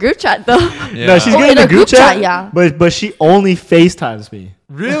good in the group chat though. Yeah. No, she's Oh, good in the group chat. yeah. But she only FaceTimes me.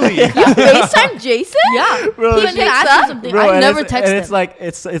 really. FaceTime Jason? Yeah. Bro, He she- can ask you something. I and never it's, text and him. it's like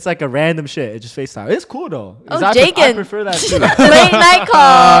it's like a random shit. It's just FaceTime. It's cool though. 'Cause Oh, I Jagan. prefer that too. Late night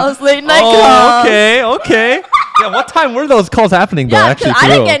calls. Late night Oh, calls. okay. Yeah, what time were those calls happening though? Yeah, Actually, because for I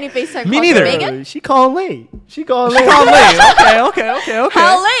didn't real? get any FaceTime Me calls neither. from Megan. She calling late. She calling late. Oh, late. Okay.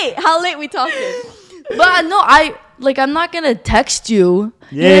 How late? How late we talking? But no, I'm not gonna text you.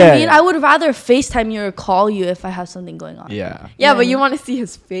 You know what Yeah. I mean? I would rather FaceTime you or call you if I have something going on. Yeah. Yeah, Yeah. but you want to see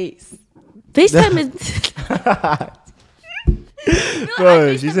his face. FaceTime is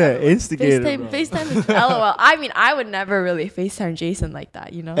Bro, she's an instigator. FaceTime. bro. FaceTime is LOL. I mean, I would never really FaceTime Jason like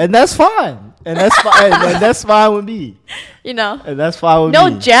that, you know? And that's fine. And that's fine. and that's fine with me. You know? And that's fine with No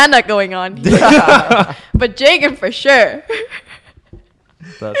me. Jana going on here. But Jagan for sure.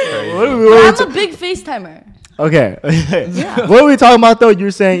 That's crazy. What are we- But what are we I'm a big FaceTimer. Okay. Yeah. What are we talking about though? You're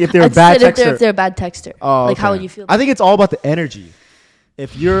saying if they're a I bad said texter. if they're a bad texter. Oh, Like, how okay. would you feel? I think it's all about the energy.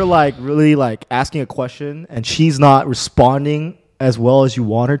 If you're like really like asking a question and she's not responding as well as you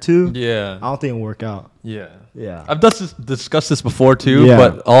want her to, Yeah. I don't think it'll work out. Yeah. Yeah. I've discussed this before too, Yeah.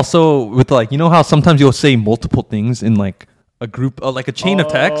 but also with like, you know how sometimes you'll say multiple things in like a group, like a chain of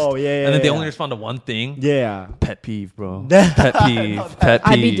text, Oh, yeah, and then they yeah. only respond to one thing. Yeah. Pet peeve, bro. Pet peeve. Pet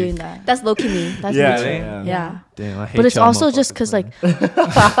peeve. I'd be doing that. That's low key me. That's Yeah, me too. yeah. Yeah. Damn, I hate But it's y'all also just because motherfuckers,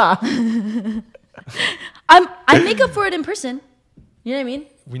 like I make up for it in person. You know what I mean? man.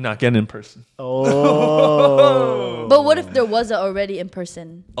 We not getting in person. Oh. But what if there was a already in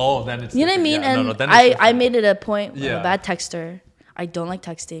person? Oh, then it's You know what I different. mean? Yeah, And no, then it's I different. made it a point. I'm Yeah. a bad texter. I don't like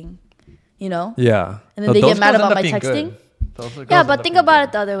texting. You know? Yeah. And then they those get mad girls about end up my being good. texting? Those girls Yeah, end but up think being about good.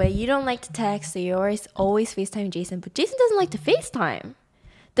 it the other way. You don't like to text, so you always FaceTime Jason. But Jason doesn't like to FaceTime.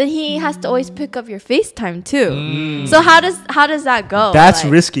 Then he has to always pick up your FaceTime too. So how does that go? That's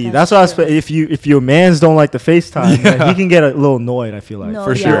Like, risky. That's what I was. If your mans don't like the FaceTime, then he can get a little annoyed. I feel like No,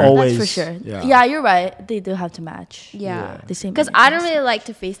 for yeah, sure. that's Always for sure. Yeah. Yeah, you're right. They do have to match. Yeah. The same. Because I don't really like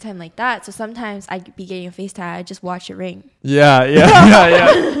to FaceTime like that. So sometimes I'd be getting a FaceTime. I just watch it ring. Yeah.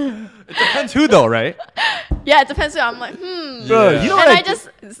 It depends who though, right? Yeah, it depends. I'm like, Bro, Yeah. you know And what? I just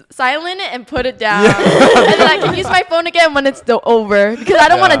silent it and put it down. And then I can use my phone again when it's over. Because I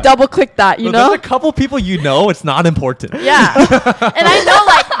don't want to Yeah. double click that, you So know? there's a couple people you know it's not important. Yeah. And I know,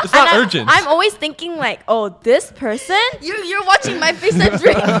 like, It's not and urgent. I'm always thinking, like, oh, this person? You're watching my FaceTime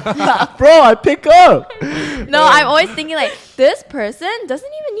ring. Bro, I pick up. No, I'm always thinking, like, this person doesn't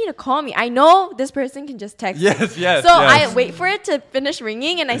even need to call me. I know this person can just text me. Yes. So I wait for it to finish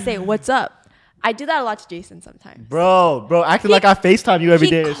ringing and I say, what's up? I do that a lot to Jason sometimes. Bro, acting He- like I FaceTime you every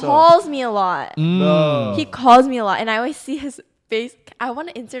He day or so. calls me a lot. Bro. He calls me a lot, and I always see his face. I want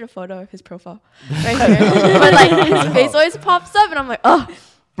to insert a photo of his profile right here, but like his face always pops up, and I'm like, oh,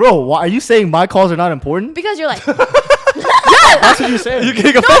 Bro, why are you saying my calls are not important? because you're like, That's what you're saying. You're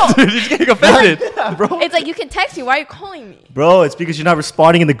getting offended. You're getting offended. bro. it's like you can text me. Why are you calling me? Bro, it's because you're not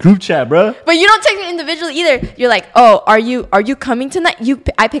responding in the group chat, bro. But you don't text me individually either. You're like, oh, are you coming tonight?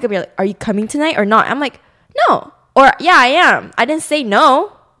 I pick up. You're like, are you coming tonight or not? I'm like, no, or yeah, I am. I didn't say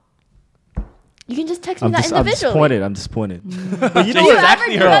no. You can just text me that individually. I'm disappointed. But you Do you ever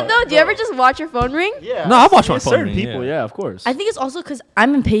do that though? Do you ever just watch your phone ring? Yeah. No, I've watched my There's phone certain ring, people, yeah. yeah, of course. I think it's also because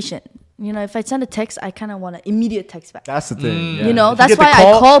I'm impatient. You know, if I send a text, I kind of want an immediate text back. That's the thing. yeah. You know, If that's get the why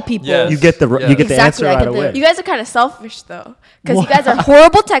I call people. Yes. You get the Yeah. you get the answer Exactly, I right get the- away. You guys are kind of selfish though, because you guys are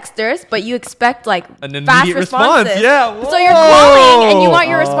horrible texters, but you expect like An fast immediate response. responses. Yeah. So you're calling and you want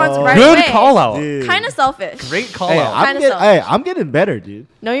your response right Good away. call out. Dude. Kind of selfish. Great call Hey, out. Kinda I'm getting better, dude.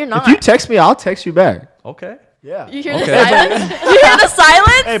 No, you're not. If you text me, I'll text you back. Okay. Yeah. You hear Okay. the silence? You hear the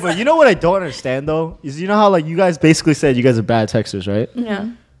silence? Hey, but you know what I don't understand though is you know how like you guys basically said you guys are bad texters, right? Yeah.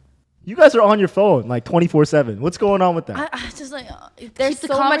 You guys are on your phone like 24/7. What's going on with that? I just like There's keep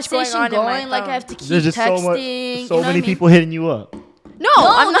the so much going conversation on in my going. Like I have to phone. keep There's just texting. so much, you so know what many I mean? people hitting you up. No, No,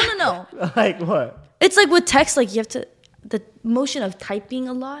 I'm not. no. Like what? It's like with text, like you have to the motion of typing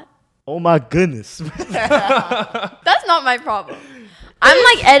a lot. Oh my goodness. That's not my problem. I'm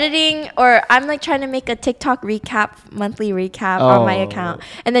like editing or I'm like trying to make a TikTok monthly recap on my Oh. account.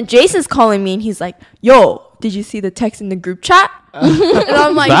 And then Jason's calling me and he's like, yo, did you see the text in the group chat? And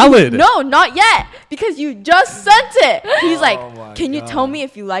I'm like, Valid. no, not yet. Because you just sent it. He's Oh like, my can you God. tell me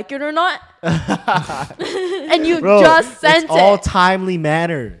if you like it or not? And you Bro, just sent it's all it. timely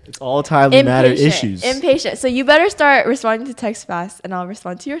manner. It's all timely matter issues. Impatient. So you better start responding to text fast and I'll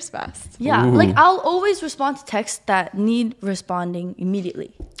respond to yours fast. Yeah, Ooh. like I'll always respond to texts that need responding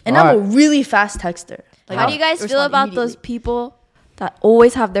immediately, and I'm a Alright. really fast texter. Like, How I'll do you guys feel respond about those immediately. people that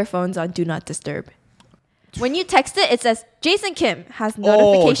always have their phones on Do Not Disturb? When you text it, it says Jason Kim has Oh,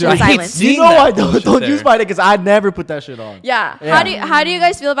 notification dude, I hate silence. seeing You know that I don't bullshit use there. my because I never put that shit on. Yeah. Yeah. How do you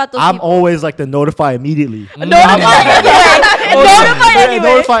guys feel about those I'm people? always like the notify immediately. Notify anyway.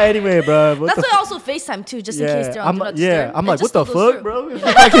 Notify anyway, bro. What That's the why I also FaceTime too, just in case they're on I'm, Do Not yeah. Disturb. I'm It like, what just the still goes fuck, through.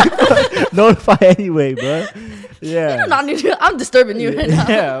 bro? Notify anyway, bro. Yeah. I'm disturbing you right now.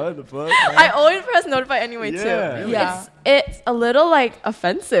 Yeah, what the fuck? I always press notify anyway Yeah. too. Yeah. It's a little like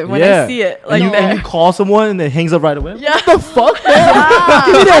offensive when Yeah. I see it And like you, there. and you call someone and it hangs up right away. Yeah. What the fuck, man? Yeah.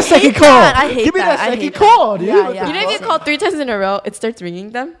 Give me that I second hate call. that. I hate Give me that. that I second hate call, dude. Yeah, What yeah. the You know, if you fuck? call 3 times in a row, it starts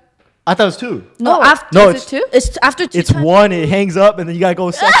ringing them. I thought it was 2. No, Oh, after No, Is it 2? it's after 2 It's times. 1. It hangs up and then you gotta go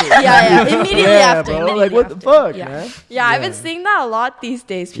second. Yeah, immediately Yeah, after. bro. immediately Like what the after. fuck, Yeah. man? Yeah, I've been seeing that a lot these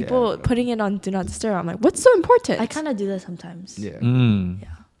days. People putting it on Do Not Disturb. I'm like, what's so important? I kind of do that sometimes. Yeah.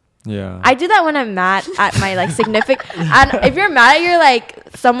 Yeah. I do that when I'm mad at my like significant. And if you're mad at your like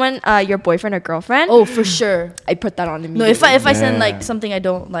someone, your boyfriend or girlfriend, Oh, for sure. I put that on No, immediately. if I send Yeah. like something I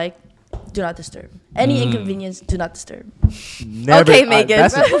don't like, do not disturb. Any inconvenience, do not disturb. Never, Okay, Megan.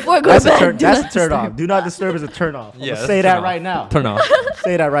 That's a, Before I go that's to a bed, turn. do That's a not turn disturb. off. Do not disturb is a turn off. Yeah, that's Say a that turn right off. now. Turn off.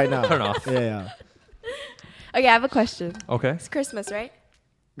 Say that right now. Turn off. Yeah, Okay, I have a question. Okay. It's Christmas, right?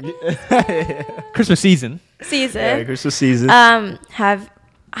 yeah. Christmas season. Season. Christmas season.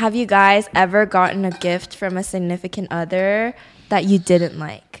 Have you guys ever gotten a gift from a significant other that you didn't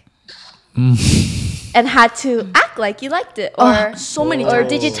like? And had to act like you liked it? Or So many or times.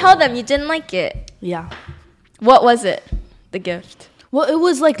 did you tell them you didn't like it? Yeah. What was it? The gift. Well, it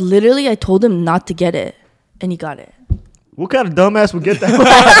was like literally I told him not to get it, and he got it. What kind of dumbass would get that?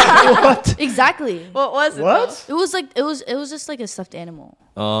 What? Exactly. What was it? What? It was like it was just like a stuffed animal.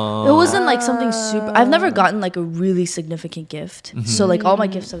 Oh. It wasn't like something super. I've never gotten like a really significant gift. So like all my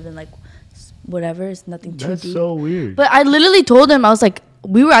gifts have been like whatever. It's nothing too That's deep. so weird. But I literally told him I was like,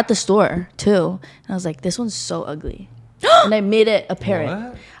 we were at the store too, and I was like, this one's so ugly, and I made it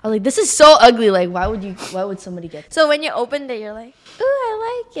apparent. What? I was like, this is so ugly. Like, why would somebody get this? So when you opened it, you're like, ooh,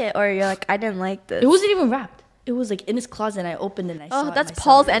 I like it. Or you're like, I didn't like this. It wasn't even wrapped. It was like in his closet, and I opened it and I saw Oh, it that's myself.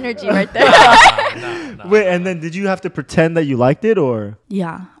 Paul's energy right there. Wait, and then did you have to pretend that you liked it or?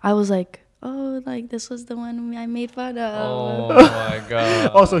 Yeah, I was like, oh, like this was the one I made fun of. Oh my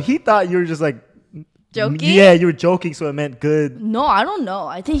god. Oh, so he thought you were just like Joking? Yeah, you were joking, so it meant good. No, I don't know.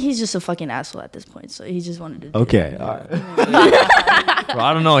 I think he's just a fucking asshole at this point. So he just wanted to. Do Okay, it. all right. Bro,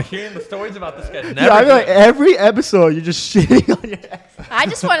 I don't know. Hearing the stories about this guy. Never Yeah, I feel like every episode you're just shitting on your ex. I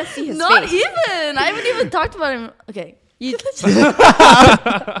just want to see his Not face. even. I haven't even talked about him. Okay. You-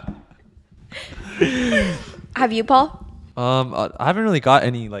 Have you, Paul? I haven't really got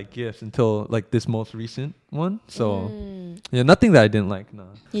any like gifts until like this most recent one. So yeah, nothing that I didn't like. No.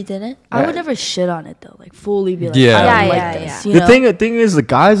 You didn't? I would never shit on it though. Like fully be like, Yeah. I don't Yeah, like yeah, this. yeah. You The know? thing is, the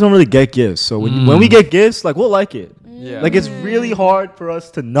guys don't really get gifts. So when we get gifts, like we'll like it. Yeah. Like it's really hard for us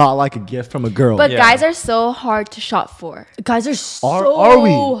to not like a gift from a girl. But Yeah. guys are so hard to shop for. Guys are so Are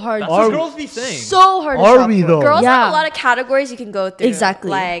we? hard. That's Are what we- girls be saying. So hard. to Are shop we for. though? Girls Yeah. have a lot of categories you can go through. Exactly.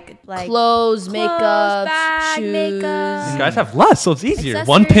 Like Clothes, makeup, bag, shoes. makeup. Guys have less, so it's easier.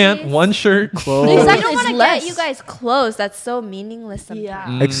 One pant, Accessories. one shirt. Clothes, I Exactly. don't It's want to less. get you guys clothes. That's so meaningless sometimes.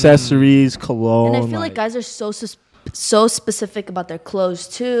 Yeah. accessories, cologne. And I feel like guys are so specific about their clothes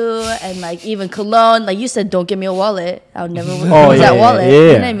too, and like even cologne. Like you said, don't give me a wallet. I would never use that wallet. yeah. You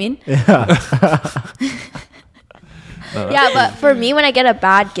know what I mean? Yeah, but for me, when I get a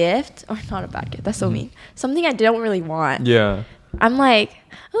bad gift, or not a bad gift, that's so mean. Something I don't really want. Yeah. I'm like,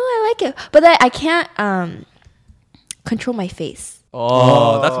 oh, I like it, but then I can't control my face.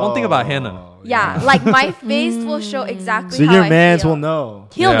 Oh, that's one thing about Hannah. Yeah, like my face will show exactly so how your I mans feel. will know.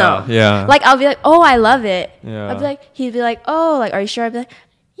 He'll Yeah, know. yeah. Like I'll be like, oh, I love it. Yeah. I'll be like, he'd be like, oh, like, are you sure? I'd be like,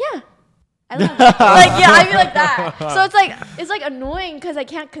 yeah. I love it. Like, yeah, I'd be like that. So it's like annoying because I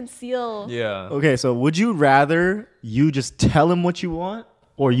can't conceal. Yeah. Okay, so would you rather you just tell him what you want,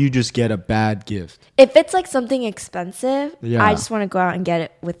 or you just get a bad gift? If it's like something expensive, Yeah. I just want to go out and get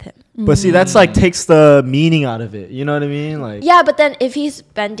it with him. But see, that's like takes the meaning out of it. You know what I mean? Like, Yeah, but then if he's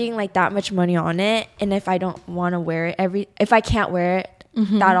spending like that much money on it, and if I don't want to wear it if I can't wear it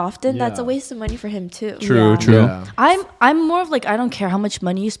that often, that's a Yeah. waste of money for him too. True, Yeah. true. Yeah. I'm more of like I don't care how much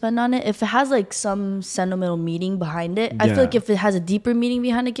money you spend on it. If it has like some sentimental meaning behind it, I Yeah. feel like if it has a deeper meaning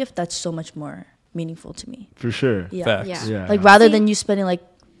behind a gift, that's so much more meaningful to me. For sure. Yeah. Facts. Yeah. Yeah. Like rather See- than you spending like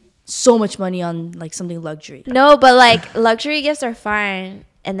so much money on like something luxury. No, but like luxury gifts are fine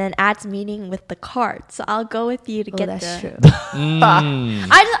and then adds meaning with the card. So I'll go with you to Oh, get that's the. true.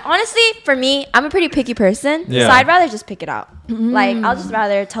 I just honestly, for me, I'm a pretty picky person, Yeah. so I'd rather just pick it out. Like I'll just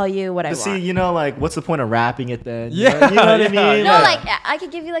rather tell you what I But see, want. you know, like, what's the point of wrapping it then? Yeah, you know what I mean. yeah. No, Like- like I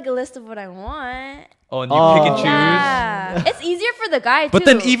could give you like a list of what I want. Oh, and you pick and choose. Yeah, it's easier for the guy too. But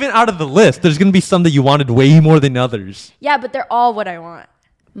then even out of the list, there's gonna be some that you wanted way more than others. yeah, but they're all what I want.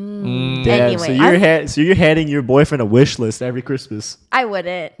 Mm. Damn, Anyway, so you're handing your boyfriend a wish list every Christmas. I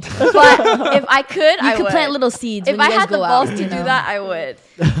wouldn't, but if I could, I You could would. plant little seeds. If when you I guys had the go balls out, to you do know? that, I would.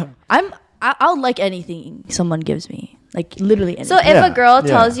 I'll like anything someone gives me. Like literally anything. So if Yeah, a girl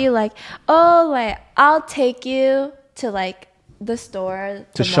yeah. tells you like, oh, like I'll take you to like the store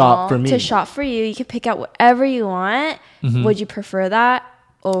To the shop mall, for me. to shop for you can pick out whatever you want. Would you prefer that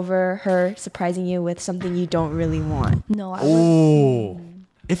over her surprising you with something you don't really want? no, I would. Ooh.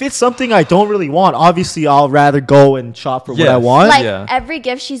 If it's something I don't really want, obviously I'll rather go and shop for what I Yes. want. Like Yeah. every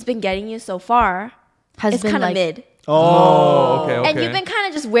gift she's been getting you so far Has is been kind of like mid. Oh, okay, okay. And you've been kind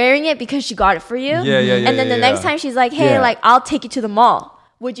of just wearing it because she got it for you. Yeah, yeah, yeah, And then the yeah, next yeah. time she's like, hey, Yeah. like I'll take you to the mall.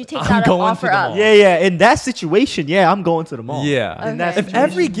 Would you take I'm that going offer to the up? mall. yeah, yeah. In that situation, yeah, I'm going to the mall. Yeah. In that Okay. If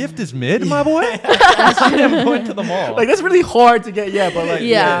every gift is mid, my boy, I'm going to the mall. like that's really hard to get. Yeah, but like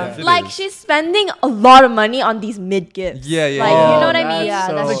Yeah. Yes, it Like is. she's spending a lot of money on these mid gifts. Yeah, yeah, Like yeah. you know what I that's mean? Yeah,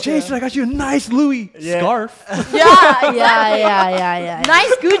 so- that's Like, Jason, I got you a nice Louis Yeah. scarf, Yeah, yeah.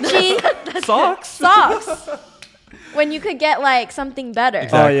 nice Gucci socks. socks. When you could get like something better. Oh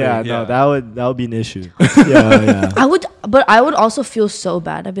Exactly, yeah, yeah. no, that would be an issue. yeah, yeah. I would also feel so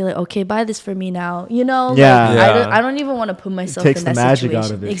bad. I'd be like, okay, buy this for me now. You know? Yeah. Like, Yeah. I don't even want to put myself takes in the that magic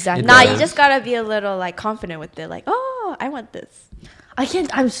situation. out of it. Exactly. It Nah, does. you just gotta be a little like confident with it. Like, oh, I want this. I can't.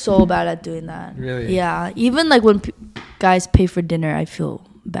 I'm so bad at doing that. Really? Yeah. Even like when guys pay for dinner, I feel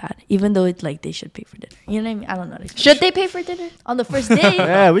bad. Even though it's like they should pay for dinner. You know what I mean? I don't know. Should they pay for dinner? On the first date?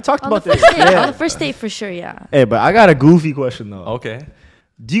 Yeah, we talked On the about this. first date. Yeah. On the first date for sure. Yeah. Hey, but I got a goofy question though. Okay.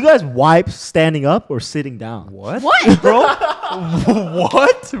 Do you guys wipe standing up or sitting down? What? What? bro?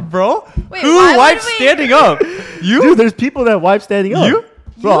 What, bro? Wait, Who why would wipes we- standing up? You? Dude, there's people that wipe standing up. You?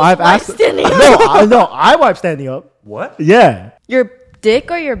 Bro, I've wipe asked. standing No, I wipe standing up. What? Yeah. Your dick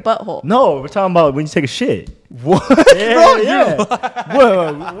or your butthole? No, we're talking about when you take a shit. What? Yeah, bro, yeah.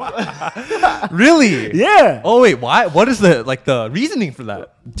 Whoa, Really? yeah. Oh wait, why? What is the reasoning for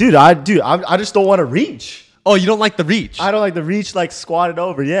that? Dude, I just don't want to reach. Oh, you don't like the reach? I don't like the reach like squatted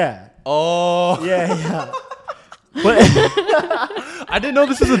over. Yeah. Oh, Yeah, yeah. But I didn't know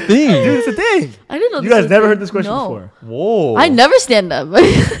this was a thing. dude, it's a thing. I didn't know. You this guys was never a heard thing. this question No. before. Whoa. I never stand up.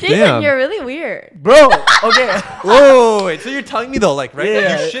 Jason, Damn. you're really weird. Bro, okay. Whoa, wait. So you're telling me though, like, right? Yeah.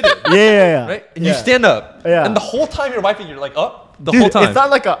 That you shit it, Yeah. right? And yeah. you stand up. Yeah. And the whole time you're wiping, you're like up the Dude, whole time. it's not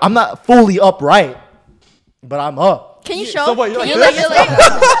like I'm not fully upright, but I'm up. Can you show? So what, you're Can like you this?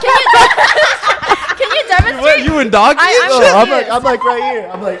 can you demonstrate? What, you and dog? I'm No, confused. I'm like right here.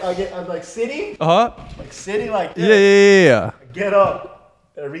 I'm like sitting, Uh huh. like sitting like Yeah, this. yeah. Get up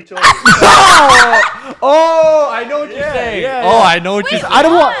and reach over. Oh, I know what you're Yeah, saying. yeah, Oh, yeah. I know what you're saying. I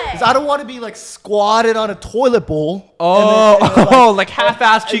don't want. Why? 'Cause I don't want to be like squatted on a toilet bowl. Oh, and then, oh, like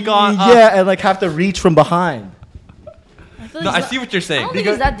half-ass cheek on. Yeah, and like have to reach from behind. No, I see what you're I saying. don't think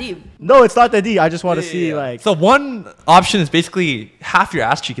it's that deep. No, it's not that deep. I just want to see Yeah. like. So one option is basically half your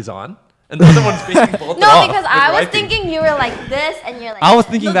ass cheek is on, and the other one's basically both No, off because with I was wiping. thinking you were like this, and you're like. I was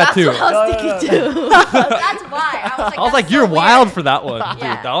thinking that too. That's what I was thinking too. That's why. I was like. I was that's like, so you're weird. wild for that one, dude.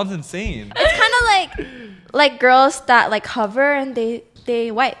 Yeah. That one's insane. It's kind of like girls that like hover and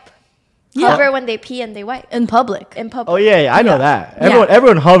they wipe. Yeah. Hover when they pee and they wipe In public. in public. Oh yeah, I know Yeah. that. Yeah.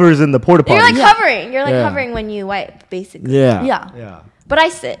 Everyone hovers in the porta potty. You're like Yeah. hovering. You're like Yeah. hovering when you wipe, basically. yeah. Yeah. Yeah. But I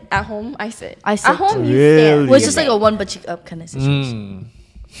sit at home. I sit. I sit At home, you Really? stand. Well, it's You're just like a one butt cheek up kind of situation.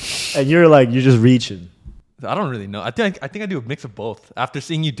 Mm. And you're just reaching. I don't really know. I think I do a mix of both. After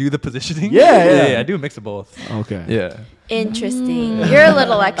seeing you do the positioning, Yeah, yeah. I do a mix of both. Okay. Yeah. Interesting. You're a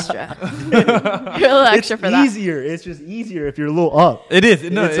little extra. You're a little It's extra for that. easier. It's just easier if you're a little up. It is.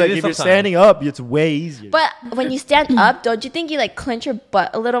 No, it's it like is if you're sometimes. standing up, it's way easier. But when you stand up, don't you think you like clench your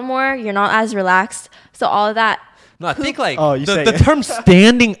butt a little more? You're not as relaxed. So all of that. No, I think like Oh, you say- the term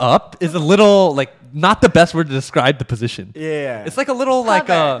standing up is a little like not the best word to describe the position. yeah. It's like a little like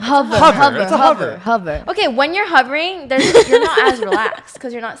a Hover. It's a hover. Okay, when you're hovering, you're not as relaxed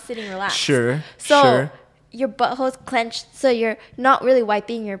because you're not sitting relaxed. sure. So sure. your butthole's clenched, so you're not really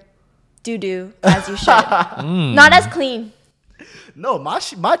wiping your doo doo as you should. Not as clean. No,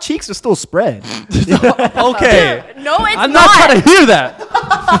 my cheeks are still spread. Okay. No, it's I'm not. not trying to hear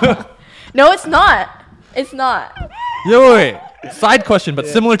that. No, it's not. It's not. Yo, wait. Side question, but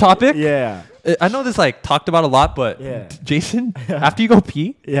similar topic. yeah. I know this like talked about a lot, but Yeah. Jason, after you go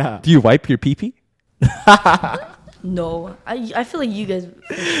pee, Yeah. do you wipe your pee pee? No, I feel like you guys.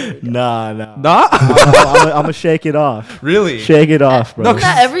 Nah. Nah. I'm gonna shake it off. Really? Shake it off, bro. No,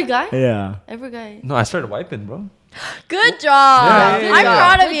 Not every guy. Yeah. Every guy. No, I started wiping, bro. Good job. Yeah. I'm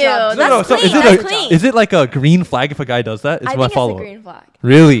proud of Good you. job. That's so clean. is That's it clean. is it like a green flag if a guy does that? It's I my think follow. it's a green flag.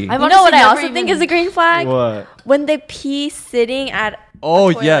 Really? I've You know what honestly I never also even- think is a green flag? What? When they pee sitting at Oh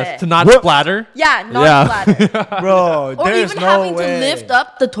a toilet. yes, to not Bro- splatter. Yeah, not Yeah. splatter. Bro, Or there's even no having way. to lift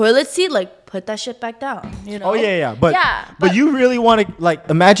up the toilet seat, like put that shit back down. You know? Oh yeah. But Yeah, but but- you really want to like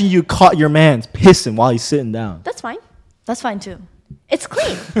imagine you caught your man's pissing while he's sitting down. That's fine. That's fine too. It's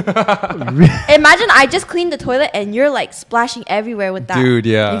clean. Imagine I just cleaned the toilet and you're like splashing everywhere with that. Dude,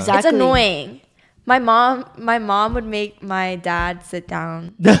 yeah. Exactly. It's annoying. My mom would make my dad sit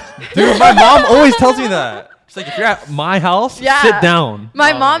down. Dude, my mom always tells me that. She's like, if you're at my house, Yeah. sit down.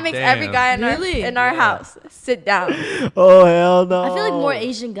 My Oh, mom makes damn. every guy in Really? our house sit down. Oh hell no. I feel like more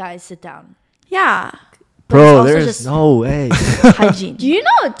Asian guys sit down. Yeah. But it's Bro, also there's just no way. hygiene. Do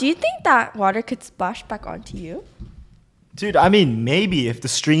you think that water could splash back onto you? Dude, I mean maybe if the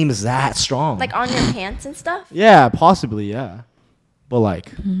stream is that strong. Like on your pants and stuff? yeah, possibly, yeah. But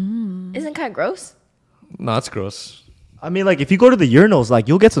like Isn't kind of gross? No, that's gross. I mean like if you go to the urinals, like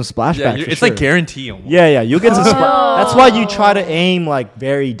you'll get some splashbacks. Yeah, for it's sure. like guarantee almost. Yeah, you'll get some That's why you try to Oh. aim like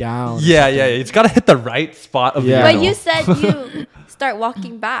very down. Yeah. It's got to hit the right spot of Yeah. the But urinal. you said you start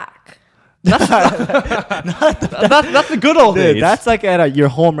walking back. That's the good old Dude, days. that's like at your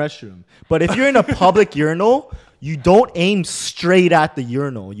home restroom. But if you're in a public urinal, you don't aim straight at the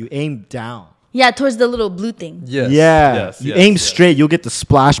urinal. You aim down. Yeah, towards the little blue thing. yes. Yeah. Yes, you yes, aim yes. straight, you'll get the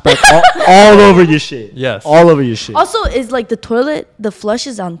splashback all over your shit. Yes. All over your shit. Also, is like the toilet, the flush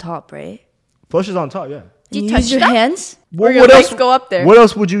is on top, right? Flush is on top, yeah. Do you You touch use your that? hands, Or your legs go up there? What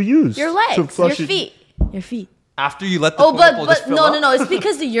else would you use? Your to legs, your flush it? feet. your feet. After you let the Oh, toilet bowl just but fill no, up? no. It's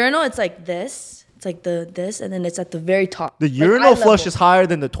because the urinal, it's like this. It's like this, and then it's at the very top. The Like urinal eye flush level. is higher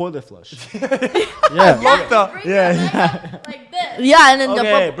than the toilet flush. yeah. Yeah. Like this. Yeah, and then the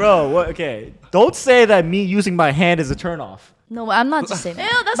Okay, bubble. bro. Okay. Don't say that me using my hand is a turn off. No, I'm not just saying. Ew,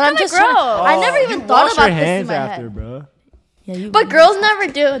 that. that's But I'm kinda just trying- gross. I never even thought wash about your this in hands my after, head. bro. Yeah, you. But girls never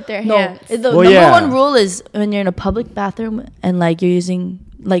do it with their no. hands. The Well, number yeah. one rule is when you're in a public bathroom and like you're using,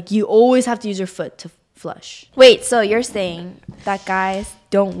 like you always have to use your foot to flush. Wait, so you're saying that guys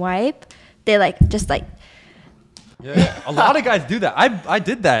don't wipe? They like just like Yeah. A lot of guys do that. I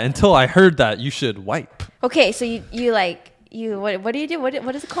did that until I heard that you should wipe. okay, so you like you what do you do? What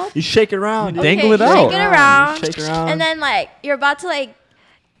is it called? You shake it around. You dude. dangle it you out. Shake it around. Shake it around. And then like you're about to like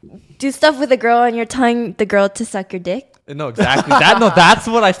do stuff with a girl and you're telling the girl to suck your dick. No, exactly. That's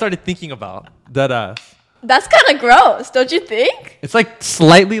what I started thinking about. That That's kind of gross, don't you think? it's like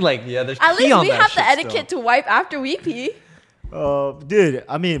slightly like there's At pee least on we that have the shit etiquette still. to wipe after we pee. Dude,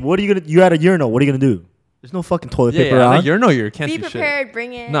 I mean, what are you gonna? You at a urinal? What are you gonna do? There's no fucking toilet paper Yeah, at a around. urinal you can't Be do shit. prepared,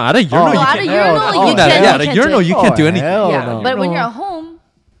 bring it. No, at a urinal Oh. you No, can't. at a do urinal, that. you Oh, can't- yeah, you at a can't urinal do it. you can't do anything. Hell Yeah, no. but when No. you're at home,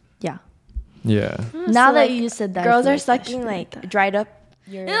 yeah. Yeah. Now So, that like, you said that, I girls feel are like I should sucking do like that. dried up.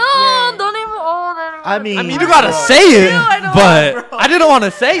 Your, No, your- don't even. Oh, that. I mean, You gotta say it, but I didn't want to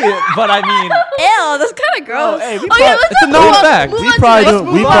say it. But I mean, Ew, that's kind of gross. hey, we Okay, let's it's a move known on. fact. Move we on to probably the do.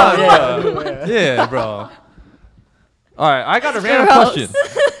 next We one. probably yeah, bro. All right, I got a random Gross.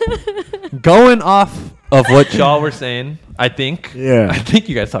 question. Going off of what y'all were saying, I think. Yeah. I think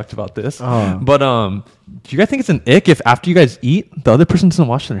you guys talked about this. Uh-huh. But do you guys think it's an ick if after you guys eat, the other person doesn't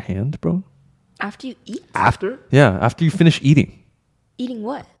wash their hand, bro? After you eat? After? Yeah, after you finish eating, Eating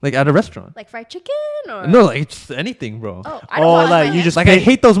what? like at a restaurant. Like fried chicken or? No, like just anything, bro. Oh, I don't Oh, wash my like you hands. just Like I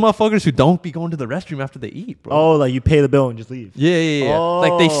hate those motherfuckers who don't be going to the restroom after they eat, bro. Oh, like you pay the bill and just leave. Yeah.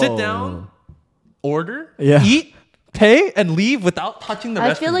 Like they sit Oh. down, order, Yeah. eat, pay, and leave without touching the restroom.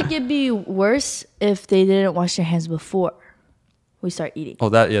 I feel like it'd be worse if they didn't wash their hands before we start eating. Oh,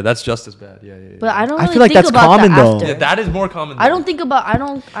 that's just as bad. Yeah. But I don't I really feel like think that's about common, that though. after. Yeah, that is more common. I though. don't think about. I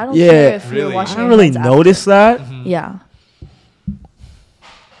don't Yeah. care if Really? you're washing. I don't your really hands after. notice that. Yeah.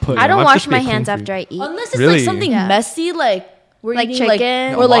 But I don't I'm wash just my being hands clean after I eat. Unless it's Really? like something Yeah. messy, like we're Like eating chicken.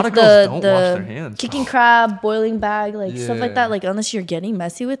 Yeah, a or lot like of girls the don't wash their hands. kicking crab, boiling bag, like stuff like Yeah. that. Like unless you're getting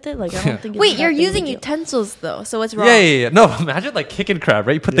messy with it, like I Yeah. don't think. It's Wait, that you're big of a using deal. utensils though, so what's wrong? Yeah. No, imagine like kicking crab,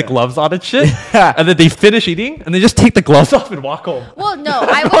 right? You put the Yeah. gloves on and shit, and then they finish eating, and they just take the gloves off and walk home. Well, no,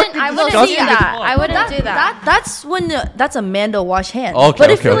 I wouldn't do disgusting as that. fuck. I wouldn't do that. That's when that's Amanda wash hands. Okay, but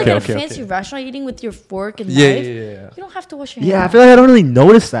if okay, you're like okay, in a okay, fancy okay. restaurant eating with your fork and Yeah, knife, yeah. you don't have to wash your Yeah, I hands. feel like I don't really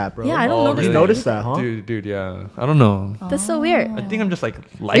notice that, bro. Yeah, I don't Oh, notice You really? that. notice that, huh? Dude, yeah. I don't know. That's so weird. I think I'm just like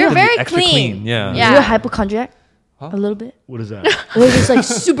You're to be very extra clean. Yeah. Yeah. Are you a hypochondriac? A little bit. What is that? They're just like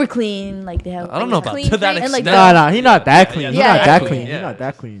super clean. Like they have. I don't know about clean to that face. extent. And, like, Nah, he's not that clean. yeah, He's yeah, not yeah, that yeah. clean. Yeah. He's not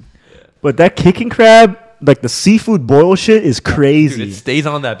that clean. But that kicking crab, like the seafood boil shit, is crazy, Dude, it stays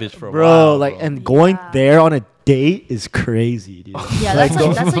on that bitch for a bro. while. Like, bro. and going Yeah. there on a date is crazy, dude. Yeah, Like, that's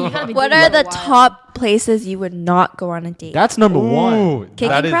like you gotta be. What doing are that the a while. top places you would not go on a date? that's number Ooh, one. Kicking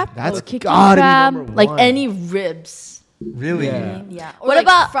that is- crab? That's Kicking gotta crab, be number like one. any ribs. Really? Yeah. Yeah. Or What like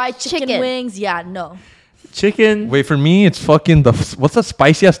about fried chicken, chicken? wings? Yeah, no. chicken. Wait, for me, it's fucking what's the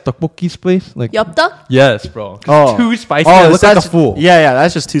spiciest tteokbokki's place? Like, Yopduk? yes, bro. Oh. Too spicy. I look like a fool. Yeah,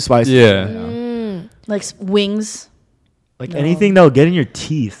 that's just too spicy. Yeah. Like wings. Like No. anything that'll get in your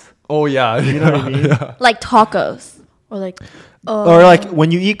teeth. Oh yeah. You know what I mean? Like tacos. Or like. Or like when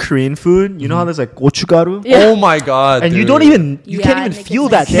you eat Korean food, you know how there's like gochugaru? Yeah. Oh my god. And you dude. don't even, you Yeah, can't and even it gets feel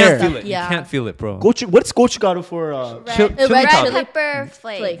like that You can't there. feel it. Yeah. You can't feel it, bro. What's gochugaru for? Chili red powder. chili. Pepper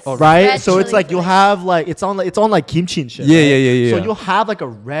flakes. Oh, Right, Red so it's chili like you'll flakes. have like it's on like kimchi and shit. Yeah, right? yeah, yeah, So yeah. you'll have like a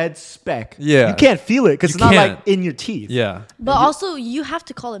red speck. Yeah. you can't feel it because You it's not like can't. in your teeth. Yeah. But also, you have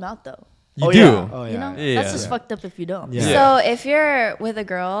to call them out though. You Oh, do. yeah. Oh yeah. You know, Yeah. that's just Yeah. fucked up if you don't. Yeah. So if you're with a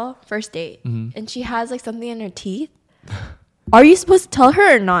girl, first date, Mm-hmm. and she has like something in her teeth, are you supposed to tell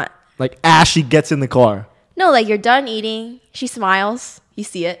her or not? Like as she gets in the car. No, like you're done eating, she smiles, you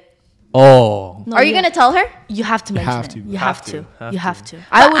see it. Oh. No, Are you gonna tell her? You have to mention have it. to. You Have have to. to. Have You to. have to.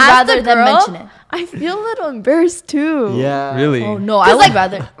 I But would as rather the than girl, mention it. I feel a little embarrassed too. Yeah. Really? Oh no, I 'Cause, would like,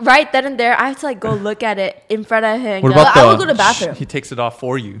 rather. right then and there, I have to like go look at it in front of him. What go, about I the? will go to bathroom. He takes it off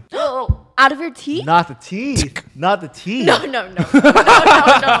for you. oh, out of your teeth? Not the teeth. Not the teeth. No, no, no, no, no,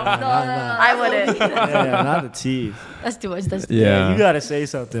 no, I wouldn't. Yeah, not the teeth. That's too much. That's Yeah. You gotta say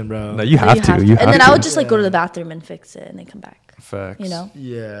something, bro. No, you have to. You have and then to. I would just like go to the bathroom and fix it and then come back. Facts. You know,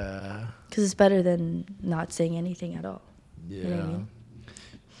 Yeah. because it's better than not saying anything at all. Yeah. You know what I mean?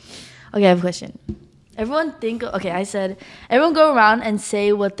 Okay, I have a question. Everyone think. Okay, I said everyone go around and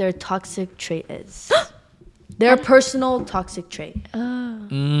say what their toxic trait is. Their personal toxic trait.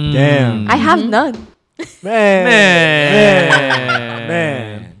 Mm. Damn. I have none. Man.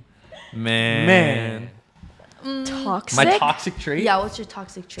 Man. Man. Man. Toxic? My toxic trait? Yeah, what's your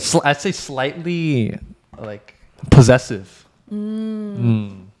toxic trait? I'd say slightly like possessive.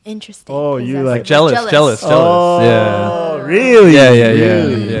 Interesting. Oh, you Possessive. like Jealous. Oh, Yeah. really? Yeah.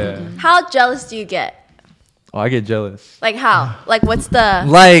 Really? Yeah. How jealous do you get? Oh, I get jealous. Like how? Like what's the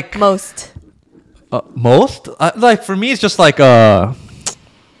Like most? most? Like for me, it's just like I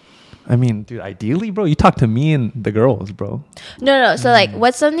mean, dude, ideally, bro, you talk to me and the girls, bro. No. So like,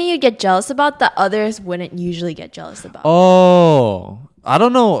 what's something you get jealous about that others wouldn't usually get jealous about? Oh, I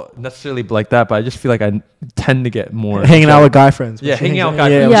don't know necessarily like that, but I just feel like I tend to get more Hanging out with guy friends. Yeah, She hanging hangs- out with guy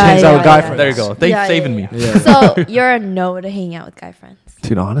yeah, friends. she Yeah, hangs out yeah, with guy yeah. friends. There you go. Thanks Yeah, for saving yeah, me. Yeah. So you're a no to hanging out with guy friends.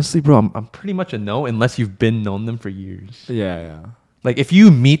 Dude, honestly, bro, I'm pretty much a no unless you've been known them for years. Yeah. Like if you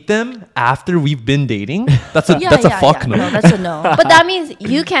meet them after we've been dating, that's a fuck no. No, that's a no. But that means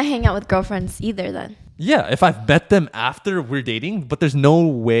you can't hang out with girlfriends either then. Yeah, if I've met them after we're dating, but there's no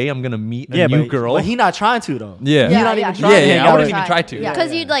way I'm gonna meet a new girl. But he not trying to though. Yeah. He Yeah, not yeah, even he- trying. yeah, to hang I out wouldn't with- even try to. Yeah.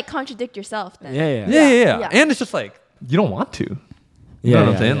 Because you'd like contradict yourself then. Yeah. Yeah. Yeah. And it's just like you don't want to. You Yeah, know what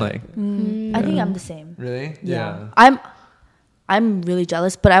I'm yeah, saying? yeah. Like, I think I'm the same. really? Yeah. I'm really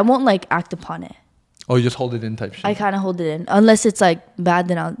jealous, but I won't like act upon it. Oh, you just hold it in type shit. I kind of hold it in. Unless it's like bad,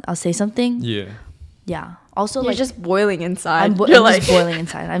 then I'll say something. Yeah. Yeah. Also, You're like just boiling inside. I'm You're just like boiling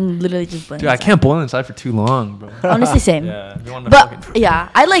inside. I'm literally just boiling. Dude, I inside. can't boil inside for too long, bro. Honestly, same. Yeah. You want to But yeah,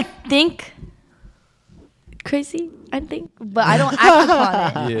 I like think crazy. I think, but I don't act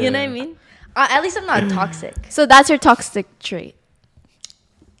upon it. Yeah. You know what I mean? At least I'm not toxic. So that's your toxic trait.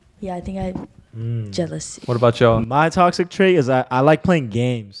 Yeah, I think I'm jealous. What about y'all? My toxic trait is I like playing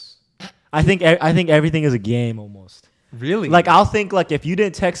games. I think everything is a game almost. Really? Like I'll think like if you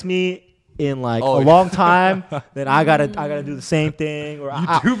didn't text me in like Oh, a yeah. long time, then I gotta do the same thing. Or you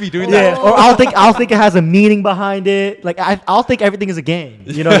I, do be doing yeah, that. or I'll think it has a meaning behind it. Like I'll think everything is a game.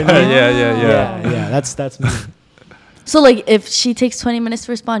 You know what I mean? Yeah. That's me. So like, if she takes 20 minutes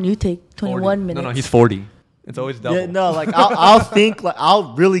to respond, you take 40. 21 minutes. No, he's 40. It's always double. Yeah, no, like I'll think like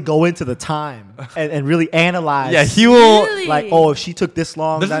I'll really go into the time and really analyze. Yeah, he will. Really? like oh if she took this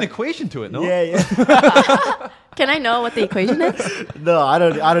long. There's an that- equation to it, no? Yeah. Can I know what the equation is? No, I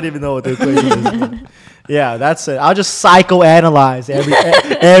don't even know what the equation is. Yeah, that's it. I'll just psychoanalyze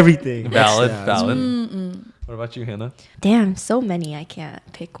everything. Valid, Yeah, valid. What about you, Hannah? Damn, so many. I can't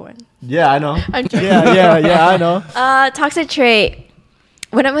pick one. Yeah, I know. I'm joking. Yeah, I know. Toxic trait.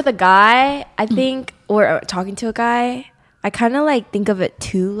 When I'm with a guy, I think, or talking to a guy, I kind of like think of it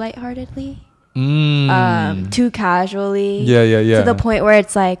too lightheartedly, too casually. Yeah. To the point where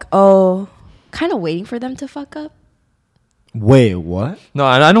it's like, oh, kind of waiting for them to fuck up. Wait, what? No,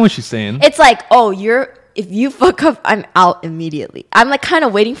 I know what she's saying. It's like, oh, if you fuck up, I'm out immediately. I'm like kind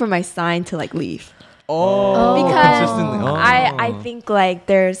of waiting for my sign to like leave. Because consistently. Oh. I think like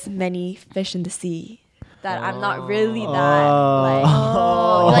there's many fish in the sea that I'm not really that like.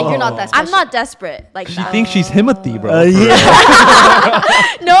 Like you're not that special. I'm not desperate like She that. thinks she's Timothy, bro. Yeah.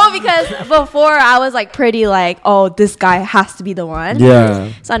 No, because before I was like pretty like, oh, this guy has to be the one.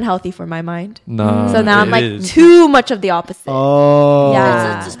 Yeah. It's unhealthy for my mind. No. So now I'm it like is. too much of the opposite. Oh.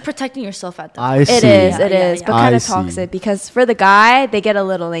 Yeah. It's just protecting yourself at that. I see. It is, Yeah, it yeah, is, yeah. but kind I of see. toxic because for the guy, they get a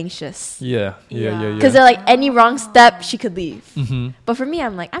little anxious Yeah. because they're like, any wrong step, she could leave. Mm-hmm. But for me,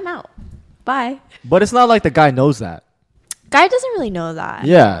 I'm like, I'm out. Bye. But it's not like the guy knows that. Guy doesn't really know that.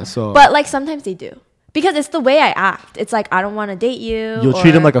 Yeah, so But like sometimes they do because it's the way I act. It's like I don't want to date you. you'll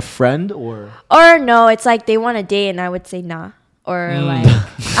treat him like a friend or or no, it's like they want to date and I would say nah. Or Mm.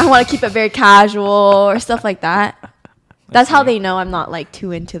 like I want to keep it very casual or stuff like that. That's how they know I'm not like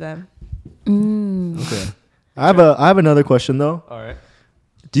too into them. okay. I have another question though. All right.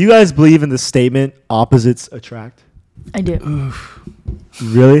 Do you guys believe in the statement opposites attract? I do.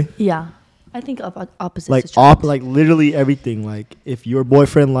 Really? Yeah. I think opposites Like attract. like literally everything. Like if your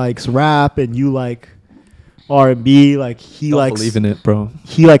boyfriend likes rap and you like R&B, like he Don't likes believe in it, bro.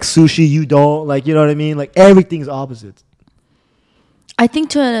 he likes sushi, you don't, like, you know what I mean? Like everything's opposites. I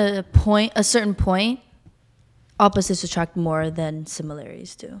think to a certain point, opposites attract more than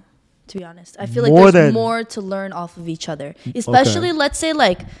similarities do. To be honest, I feel like More there's than- more to learn off of each other. Especially, let's say,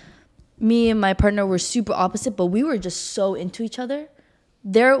 like me and my partner were super opposite, but we were just so into each other.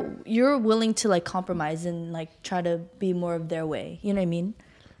 You're willing to like compromise and like try to be more of their way. You know what I mean?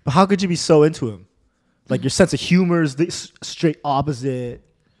 But how could you be so into him? Like your sense of humor is the straight opposite.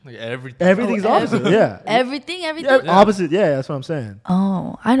 Like everything. Everything's opposite. Yeah. Everything. Yeah, opposite. Yeah, that's what I'm saying.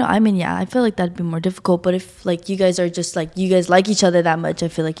 Oh, I know. I mean, yeah, I feel like that'd be more difficult. But if like you guys are just like you guys like each other that much, I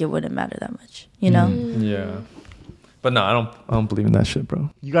feel like it wouldn't matter that much. You know? Yeah. But no, I don't believe in that shit, bro.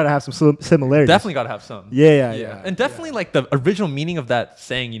 You gotta have some similarities. Definitely gotta have some. Yeah. And definitely like the original meaning of that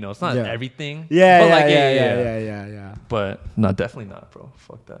saying, you know, it's not Yeah. everything. Yeah, But yeah, like, yeah. But no, definitely not, bro.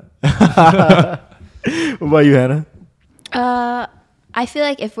 Fuck that. What about you, Hannah? I feel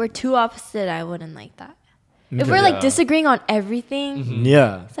like if we're too opposite, I wouldn't like that. If Okay. we're like Yeah. disagreeing on everything,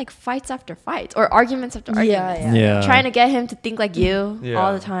 Yeah. it's like fights after fights or arguments after arguments. Yeah. Trying to get him to think like you Yeah.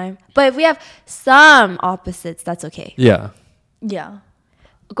 all the time. But if we have some opposites, that's okay. Yeah. Yeah.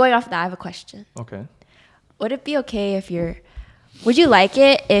 Going off that, I have a question. Okay. Would it be okay would you like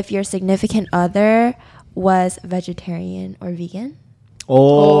it if your significant other was vegetarian or vegan?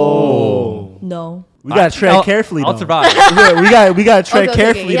 Oh. No. We gotta tread carefully. I'll though. survive. we gotta tread Okay,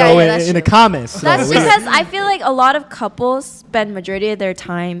 carefully yeah, though yeah, that's in the true. comments. So That's we- because I feel like a lot of couples spend majority of their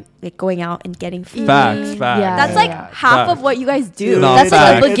time like going out and getting food. Facts. Yeah. That's like Yeah. half Facts. of what you guys do. No, That's like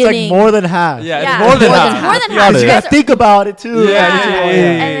facts. the it's beginning. like more than half. Yeah, Yeah, it's more than more half. than- more than Be half. honest. You gotta think about it too. Yeah,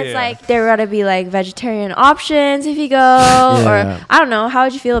 And it's yeah. like there gotta be like vegetarian options if you go, Yeah. or I don't know. How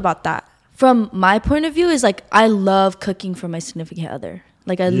would you feel about that? From my point of view, is like I love cooking for my significant other.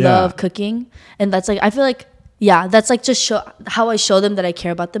 Like I Yeah. love cooking, and that's like I feel like that's like just how I show them that I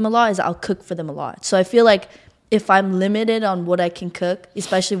care about them a lot is I'll cook for them a lot. So I feel like if I'm limited on what I can cook,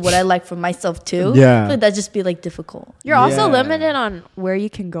 especially what I like for myself too, Yeah. I feel like that'd just be like difficult. You're also Yeah. limited on where you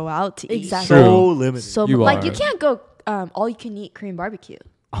can go out to eat. Exactly. So True. limited. So You Like are. you can't go all you can eat Korean barbecue.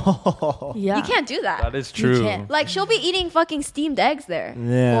 yeah, You can't do that. That is true. can't. Like she'll be eating fucking steamed eggs there.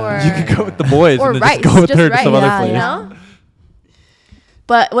 Yeah. Or You could go with the boys or and then rice, just go with just her to rice, some other yeah, place. you know?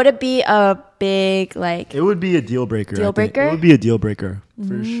 But would it be a big like It would be a deal breaker. Deal I think. breaker? It would be a deal breaker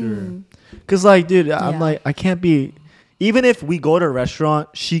for sure. Cause like, dude, I'm Yeah. like, I can't be. Even if we go to a restaurant,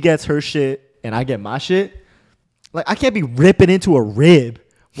 she gets her shit and I get my shit. Like, I can't be ripping into a rib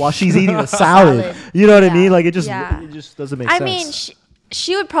while she's eating a salad. Salad. You know what I Yeah. mean? Like, it just doesn't make I sense. mean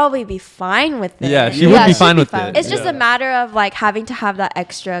she would probably be fine with it. Yeah, she Yeah, would be she'd fine be with fine. it. It's just Yeah. a matter of like having to have that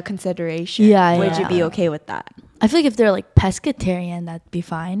extra consideration. Yeah, Would you yeah. be okay with that? I feel like if they're like pescatarian, that'd be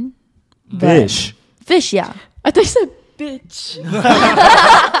fine. But- Fish. Fish, yeah. I thought you said bitch.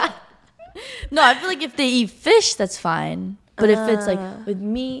 No, I feel like if they eat fish, that's fine. But if it's like with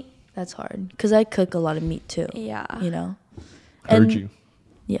meat, that's hard because I cook a lot of meat too. Yeah. You know. Heard And- you.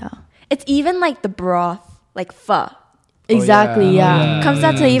 Yeah. It's even like the broth, like pho. Exactly. Yeah. Comes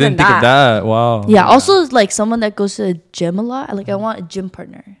down to even Didn't think of that. Wow. Yeah. Also, like someone that goes to the gym a lot. Like I want a gym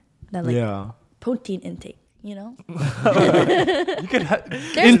partner that like Yeah. protein intake. You know. You could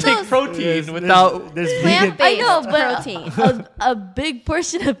There's intake those protein without. There's vegan. plant-based I know, but protein. a big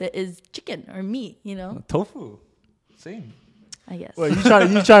portion of it is chicken or meat. You know. Tofu. Same. I guess. Wait, you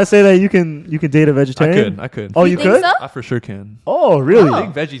trying to say that you can date a vegetarian? I could. Oh, You you think could? so? I for sure can. Oh, really?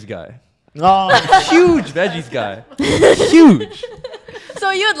 Big veggies guy. Oh. Huge veggies guy. Huge.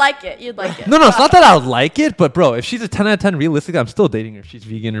 So you'd like it. You'd like it. No, it's not that I would like it, but bro, if she's a 10 out of 10, realistically, I'm still dating her if she's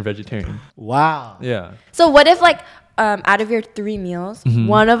vegan or vegetarian. Wow. Yeah. So what if like out of your 3 meals, Mhm.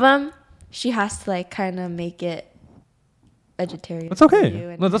 one of them she has to like kind of make it vegetarian? That's for okay. you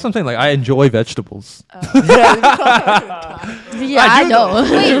and- No, that's what I'm saying. Like, I enjoy vegetables. Yeah, I know.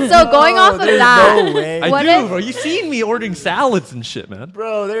 Wait, so going off of there's that, no way. I What do, if- bro. You seen me ordering salads and shit, man.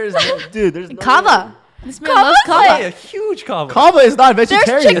 Bro, there's no, dude, there's no Kava. This man loves Kava's kava. Hey, a huge kava. Kava is not there's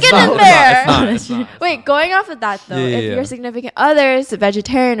vegetarian. chicken It's in not. there. It's not. Wait, going off of that though, Yeah, if yeah. your significant other is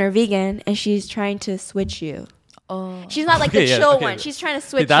vegetarian or vegan and she's trying to switch you, Oh. she's not like Okay, the yeah, chill okay. one. She's trying to See,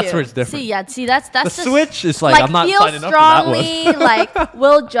 switch that's you. where it's different. That's The just, switch is like, I'm not feel signing up for that one. strongly, like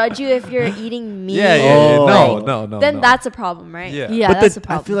will judge you if you're eating meat. Yeah, Oh. no. Then no. that's a problem, right? Yeah. Yeah, But that's the, a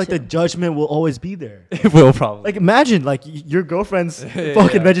problem. I feel like the too. judgment will always be there. It will probably. Like imagine, like your girlfriend's Yeah,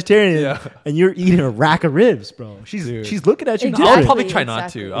 fucking yeah. vegetarian, Yeah. and you're eating a rack of ribs, bro. Dude. She's looking at you. Exactly. I'll different. probably try not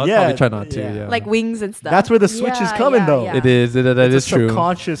Exactly. to. I'll Yeah, probably try not to. yeah. Yeah. Like wings and stuff. That's where the switch is Yeah, coming, yeah, though. yeah. it is. That It's is a true.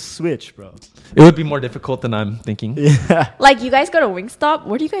 subconscious switch, bro. It would be more difficult than I'm thinking. Yeah. Like you guys go to Wingstop.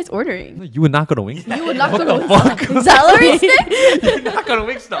 What are you guys ordering? You would not go to Wingstop. You would not What go the to fuck? Celery stick. You're not going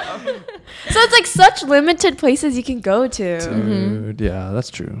to Wingstop. So it's like such limited places you can go to. Dude, yeah, that's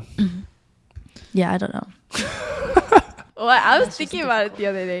true. Yeah, I don't know. Well, I was thinking about it the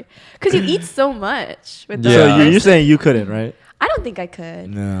other day because you eat so much with the Yeah. So other you're person. saying you couldn't, right? I don't think I could.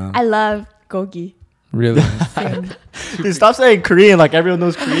 No. I love gogi. Really? Dude, stop saying Korean like everyone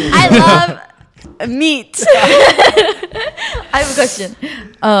knows Korean. I love meat. I have a question.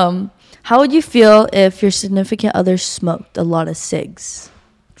 How would you feel if your significant other smoked a lot of cigarettes?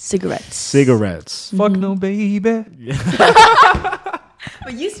 Cigarettes. Fuck no, baby.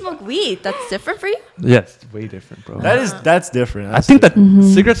 But you smoke weed. That's different for you? Yes, way different, bro. That's different. I think that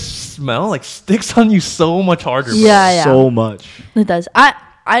cigarette smell like sticks on you so much harder. Bro. Yeah. so much. It does.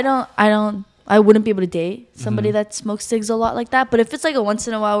 I wouldn't be able to date somebody that smokes cigs a lot like that. But if it's like a once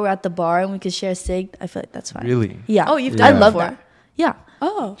in a while we're at the bar and we could share a cig, I feel like that's fine. Really? Yeah. Oh, you've I done it love before. that. Yeah.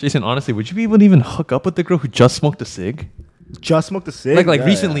 Oh. Jason, honestly, would you be able to even hook up with the girl who just smoked a cig? Just smoked a cig. Like Yeah,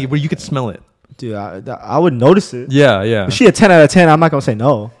 recently, yeah. where you could smell it. Dude, I would notice it. Yeah, yeah. If she a 10 out of 10, I'm not gonna say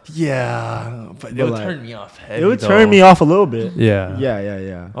no. Yeah, but it But would like- turn me off. Heavy, It would though. turn me off a little bit. Yeah.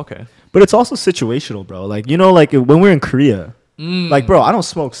 Yeah. Okay. But it's also situational, bro. Like like when we're in Korea, like bro, I don't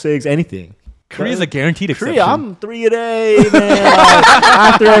smoke cigs, anything. Korea's a guaranteed exception. Korea, I'm 3 a day, man. Like,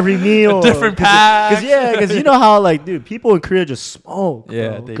 after every meal, A different pack. Because you know how like, dude, people in Korea just smoke. Yeah,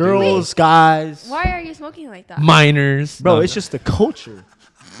 bro. they do. Girls, guys. Why are you smoking like that? minors, Bro, No, it's no. just the culture.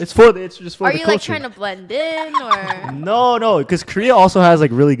 It's just for Are the you culture. like trying to blend in or No, because Korea also has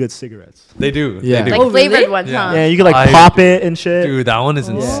like really good cigarettes. They do. Yeah. They do. like Oh, flavored really? ones, Yeah. huh? Yeah, you can like I- pop it and shit. Dude, that one is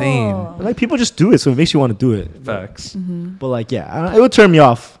insane. Oh. Like people just do it, so it makes you want to do it. Facts. But like, yeah, I don't, it would turn me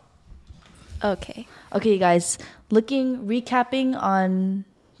off. Okay. Okay, guys. Recapping on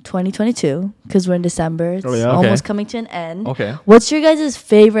 2022 because we're in December. It's Oh, yeah? almost Okay. coming to an end. Okay. What's your guys'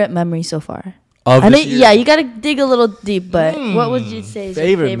 favorite memory so far? Of I know, this year. yeah, you gotta dig a little deep, but what would you say is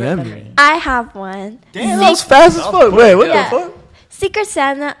Favorite your favorite memory? memory? I have one. Damn, that was fast as fuck. Wait, what Yeah. the fuck? Secret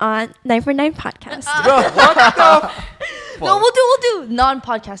Santa on 949 podcast. No, we'll do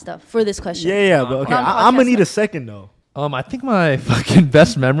non-podcast stuff for this question. Yeah, but okay, Non-podcast I'm gonna need a stuff. second though. I think my fucking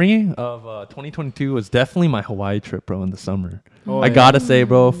best memory of 2022 was definitely my Hawaii trip, bro, in the summer. Oh, I yeah. gotta say,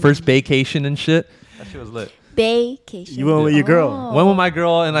 bro, first vacation and shit. That shit was lit. Vacation. You went with your girl. Oh. Went with my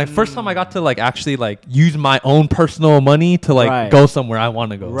girl, and like first time I got to like actually like use my own personal money to like Right. go somewhere I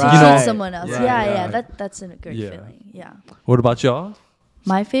want to go. Right. You know, Treat someone else. Right, Yeah. right. That's a great Yeah. feeling. Yeah. what about y'all?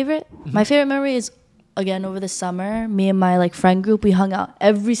 My favorite memory is again over the summer. Me and my like friend group, we hung out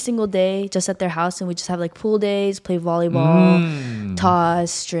every single day just at their house, and we just have like pool days, play volleyball,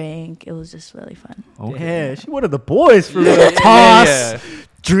 toss, drink. It was just really fun. Okay. Yeah, she one of the boys for real. Yeah, Toss, yeah.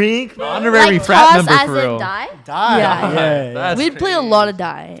 drink, Honorary like frat toss member as for in real. die? die. Yeah. Yeah. That's We'd play a lot of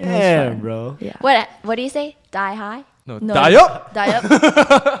die. It was Damn, fun. bro. Yeah. What do you say? Die high? No, No. die up. Die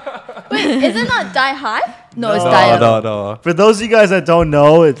up. Wait, is it not die high? No, it's No, die up. No. For those of you guys that don't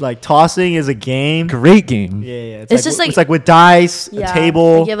know, it's like tossing is a game. Great game. Yeah. It's just like- it's like with dice, Yeah. a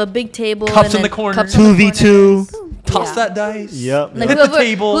table, Like you have a big table. Cups and in then the corner. cups in the 2v2. Toss Yeah. that dice. Yep. Like Hit the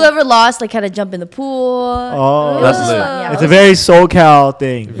table. whoever lost, like had to jump in the pool. Oh, It was that's just lit. fun, yeah, it's it a was very SoCal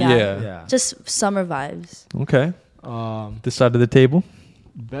thing. Yeah. Yeah. just summer vibes. Okay. Um, This side of the table.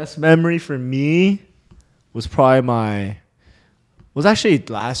 best memory for me was probably my was actually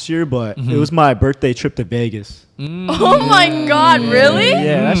last year, but Mm-hmm. it was my birthday trip to Vegas. Oh my God, really?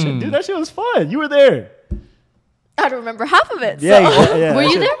 Yeah, that shit, dude, that shit was fun. You were there. I don't remember half of it. Yeah, so. yeah. Were that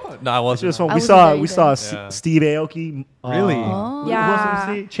you shit- there? No, I that shit wasn't. was fun. I We wasn't saw there we either. saw Yeah. Steve Aoki. Really? Oh.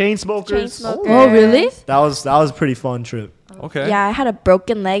 Yeah. Chain smokers. Chainsmokers. Oh, really? That was a pretty fun trip. Okay. Yeah, I had a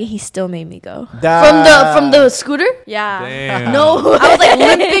broken leg. He still made me go. From the scooter? Yeah. Damn. No. I was like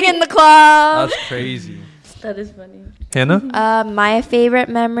limping in the club. That's crazy. That is funny. Hannah? My favorite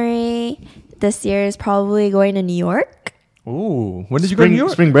memory this year is probably going to New York. Ooh. When did you go to New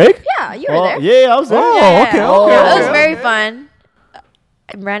York? Spring break? Yeah, you were Oh, there. yeah, I was there. Oh, Yeah, okay, yeah. okay, Yeah, it was okay. very fun.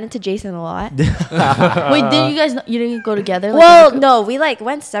 I ran into Jason a lot. Wait, did you guys? You didn't go together? Well, no, we like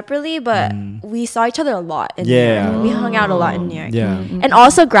went separately, but we saw each other a lot in Yeah. New York. We hung out a lot in New York. Yeah. And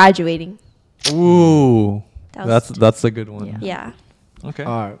also graduating. Ooh. That was That's a good one. Yeah. Okay.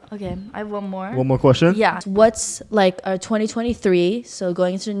 All right. Okay, I have one more. One more question? Yeah. What's like our 2023? So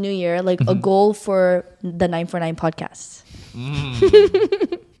going into the new year, like a goal for the 949 podcast.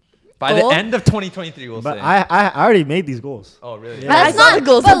 By Goal? the end of 2023, we'll But say. I already made these goals. Oh, really? Yeah. Let's I saw not the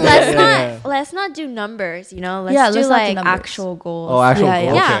goals but up let's there. not Yeah. let's not do numbers, you know. Let's Yeah, do let's not do like numbers. actual goals. Oh, actual Yeah,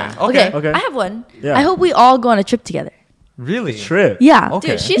 goals. yeah. Yeah. Okay. Okay. I have one. Yeah. I hope we all go on a trip together. Really? Trip. Yeah. Okay.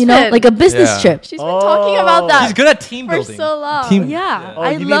 Dude, she's You know, been, like a business Yeah. trip. she's been talking about that He's good at team for building. so long. Team- Yeah. Oh,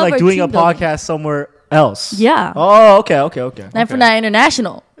 I you mean love like our doing a team building. podcast somewhere else? Yeah. Oh, okay. 949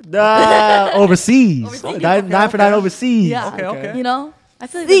 International. Overseas. Nine for nine overseas. Yeah. Okay. You know? I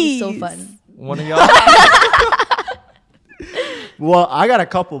feel like that'd be so These. fun. One of y'all? Well, I got a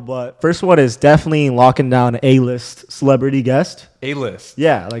couple, but first one is definitely locking down an A-list celebrity guest. A-list.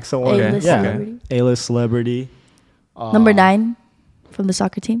 Yeah, like someone. A-list yeah, celebrity. A-list celebrity. Number 9 from the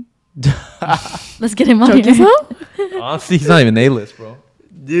soccer team. Let's get him on here. Honestly, he's not even A-list, bro.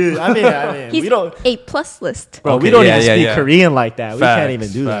 Dude, I mean, He's we don't, A+ list. bro, we Okay, don't yeah, even yeah, speak yeah. Korean like that. We can't Facts,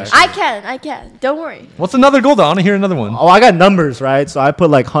 even do that. facts. I can. Don't worry. What's another goal? though? I want to hear another one. Oh, I got numbers, right? So I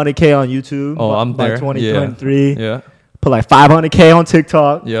put like 100K on YouTube. Oh, I'm by there. 2023. Yeah. Put like 500K on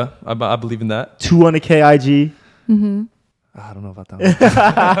TikTok. Yeah. I believe in that. 200K IG. I don't know about that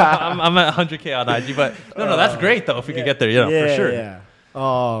one. I'm at 100K on IG, but no, that's great though. If we could get there, yeah, for sure. Yeah.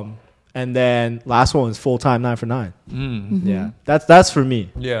 And then last one is full time 9 for 9. Mm. Yeah, that's for me.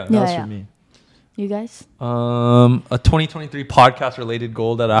 Yeah. That's Yeah. for me. You guys? A 2023 podcast related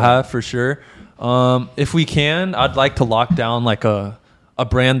goal that I have for sure. If we can, I'd like to lock down like a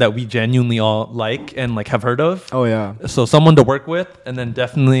brand that we genuinely all like and like have heard of. Oh yeah. So someone to work with, and then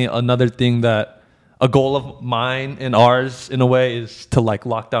definitely another thing that a goal of mine and ours in a way is to like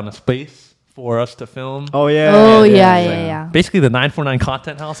lock down a space for us to film. Oh yeah. Oh, yeah. Basically, the 949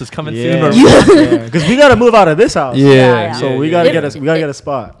 Content House is coming Yeah. soon. Because we gotta move out of this house. Yeah. So we yeah, gotta yeah. get a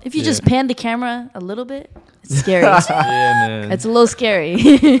spot. If you Yeah. just pan the camera a little bit, it's scary. Yeah, man. It's a little scary.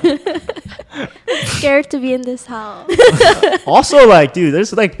 Scared to be in this house. Also, like, dude,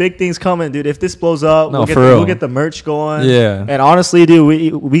 there's like big things coming, dude. If this blows up, No, we'll, get for the, real. we'll get the merch going. Yeah. And honestly,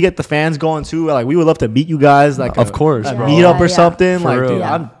 dude, we get the fans going too. Like, we would love to meet you guys. Like, Of course, a bro. meetup Yeah, or yeah. something. For like, real. dude,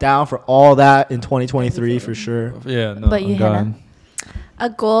 Yeah. I'm down for all that in 2023 for sure. Yeah, no. But you, I'm down. Hannah? A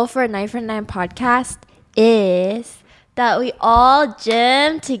goal for 9 for 9 podcast is that we all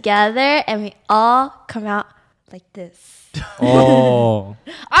gym together and we all come out like this. Oh.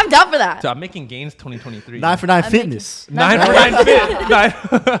 I'm down for that. So I'm making gains 2023. 9 for 9 fitness. 9 for 9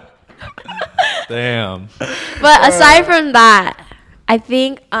 fit. Damn. But aside from that, I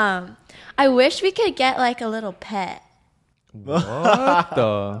think I wish we could get like a little pet. What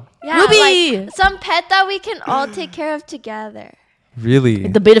the? Yeah, Ruby! like some pet that we can all take care of together. Really?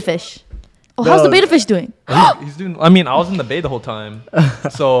 The beta fish. Oh, how's the No. beta fish doing? He's doing. I mean, I was in the bay the whole time,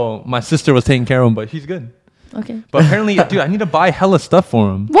 so my sister was taking care of him, but he's good. Okay. But apparently, dude, I need to buy hella stuff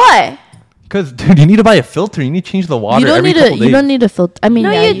for him. What? Cause, dude, you need to buy a filter. You need to change the water You don't every need couple a. days. You don't need a filter. I mean,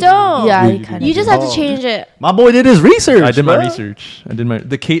 No, yeah, you don't. Yeah, You you do. kind of. You just have Oh. to change it. My boy did his research. I did my bro. research. I did my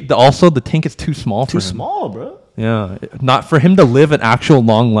also the tank is too small for Too him. small, bro. Yeah, not for him to live an actual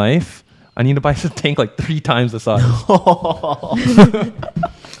long life. I need to buy his tank like 3 times the size.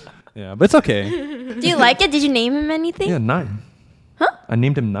 Yeah, but it's okay. Do you like it? Did you name him anything? Yeah, 9. Huh? I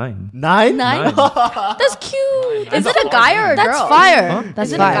named him 9. 9? Nine? That's cute. Is it a guy or a That's girl? fire. Huh? That's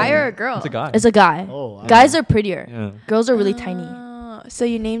Is it fire. a guy or a girl? It's a guy. It's a guy. Oh, wow. Guys are prettier. Yeah. Girls are really tiny. So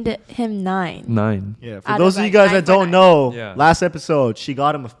you named him 9. 9. Yeah, for Out those of, of you like, guys 9 that for don't 9. know, Yeah. last episode, she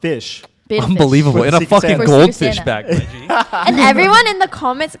got him a fish. Beta fish. Unbelievable. For In a Secret fucking Santa. For goldfish Secret bag, Reggie. And everyone in the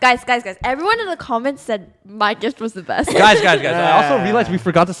comments, guys, everyone in the comments said my gift was the best. guys. I also Yeah. realized we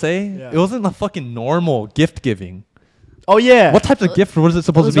forgot to say Yeah. it wasn't a fucking normal gift giving. Oh, yeah. What types of gift was it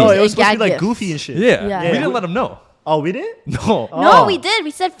supposed to No, be? it was a supposed to gag be like gift. goofy and shit. Yeah. Yeah. We didn't let him know. Oh, we did? No. No, we did.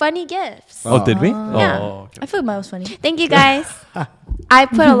 We said funny gifts. Oh, did we? Yeah. Oh, okay. I feel like mine was funny. Thank you guys. I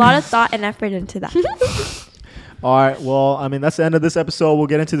put a lot of thought and effort into that. All right. Well, I mean, that's the end of this episode. We'll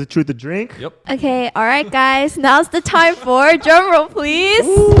get into the truth or drink. Yep. Okay, all right, guys. Now's the time for drum roll, please.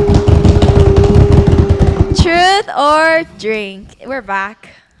 Truth or drink. We're back.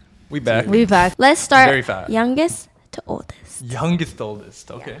 We back. We back. Let's start Very fast. youngest to oldest. Youngest to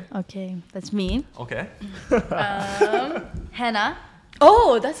oldest. Okay. Okay, that's me. Okay. Hannah.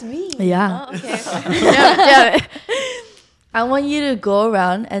 Oh, that's me. Yeah. Oh, okay. yeah. I want you to go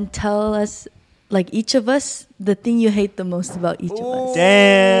around and tell us, like each of us, the thing you hate the most about each of us.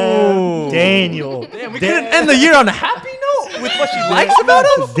 Damn. Daniel. Damn, we couldn't end the year on a happy note with what she likes about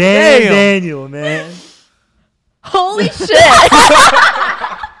us. Damn, Daniel, man. Holy shit.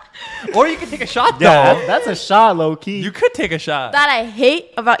 Or you could take a shot though. Yeah, that's a shot, low key. You could take a shot. That I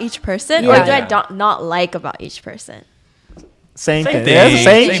hate about each person, Yeah. or do I Yeah. not like about each person? Same Same thing. thing. That's the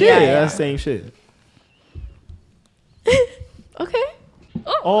same Same shit. thing. Yeah, that's the same shit. Okay.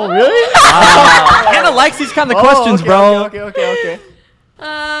 Oh, really? Hannah likes these kind of Oh, questions, okay, bro. Okay.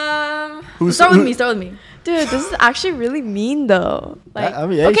 Who's Start with me. Start with me. Dude, this is actually really mean though. Like, I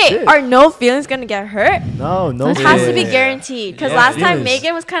mean, hey, okay, shit. are no feelings gonna get hurt? No. It has to be Yeah. guaranteed. Because Yeah, last it time is.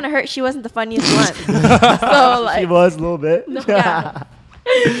 Megan was kind of hurt. She wasn't the funniest one. So She like, was a little bit. yeah.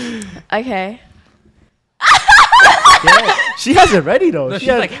 Okay. Yeah. She has it ready though. No, She she's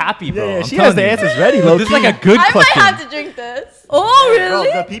has- like happy, bro. Yeah, I'm she has telling the you. answers ready, low This is key. like a good I question. might have to drink this. Oh, Bro,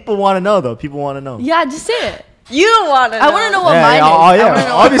 really? the people want to know though. People want to know. Yeah, just say it. You want to? I want to know what Yeah, mine yeah, is. oh I wanna yeah.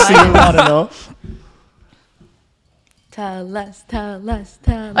 know what Obviously, mine you is. want to know. Tell us, tell us,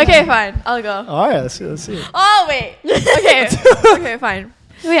 tell us. Okay, fine. I'll go. All right, let's see it. Oh wait. Okay. Okay, fine.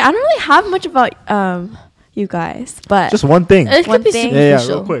 Wait, I don't really have much about you guys, but Just one thing. It One could be thing. Yeah,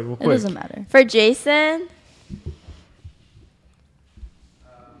 superficial. real quick, real It quick. doesn't matter. for Jason,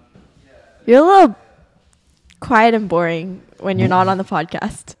 you're a little quiet and boring when you're not on the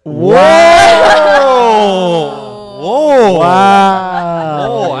podcast. Whoa! Whoa! Wow.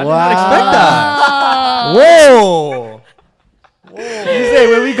 Whoa! I did not expect that. Uh, Whoa! You say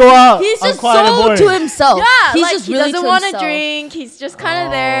when we go out, He's I'm just quiet and so boring. to himself. Yeah, he's like just he really doesn't to want to himself. drink. He's just kind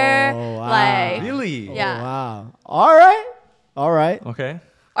of there. Oh, wow. Like, Really? yeah. Wow. All right. All right. Okay.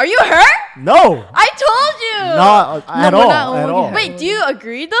 Are you hurt? No. I told you. Not at we're all. not At only all. hurt. Wait, do you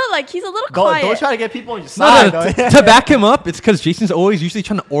agree though? Like he's a little Don't, quiet. don't try to get people on your No, side. no, though. to back him up, it's because Jason's always usually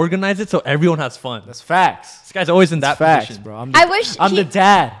trying to organize it so everyone has fun. That's facts. This guy's always in that Facts, position. bro. I wish I'm he- the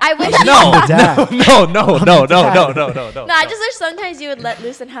dad. I wish. No, I'm the dad. no. No, I just wish sometimes you would let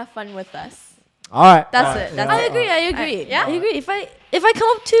loose and have fun with us. All right. That's all right, it. That's yeah. I agree. I agree. yeah? I agree. If I come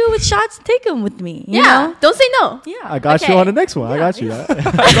up to you with shots, take them with me. You Yeah. know? Don't say no. Yeah. I got Okay. you on the next one. I got you. As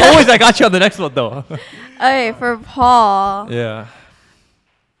always, I got you on the next one though. Okay, for Paul. Yeah.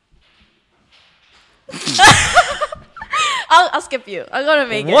 I'll skip you. I'll go to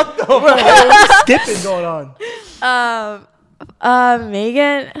Megan. What the? Skipping going on.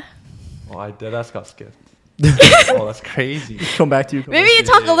 Megan. Oh, I did ask got skipped. Oh, that's crazy. Come back to you. Maybe you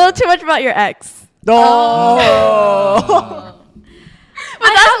talk a little too much about your ex. No. But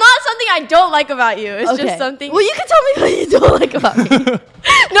that's not something I don't like about you. It's just something. Well, you can tell me what you don't like about me.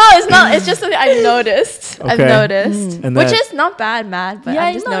 No, it's not. It's just something I've noticed. I've Okay. noticed. And Which then- is not bad, but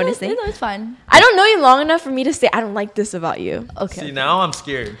I'm just noticing. It's fine. I don't know you long enough for me to say I don't like this about you. Okay. See, now I'm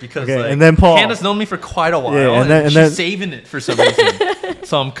scared because Okay, like, and then Paul. Hannah's known me for quite a while, Yeah, and then- she's and then- saving it for some reason.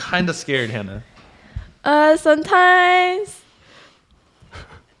 So I'm kind of scared, Hannah. Sometimes.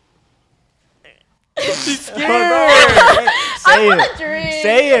 She's Oh, scared. no. I Say want it. to drink.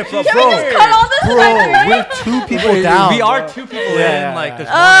 Say it, bro. Can we just cut all this? Bro, and I we're drink? two people down. We are bro. two people Yeah, in. Like, yeah. there's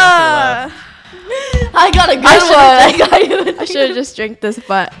one answer left. I got a good I one. I got you. I should have just drank this,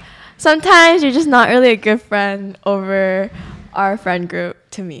 but sometimes you're just not really a good friend over our friend group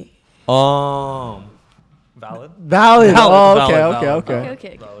to me. Valid. Valid. Valid, Oh, valid, okay, valid. okay.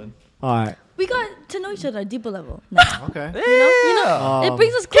 Okay. Valid. All right. We got to know each other at a deeper level. No. Okay. You know? It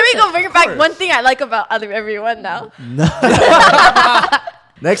brings us Can we closer. go bring it back? One thing I like about everyone now.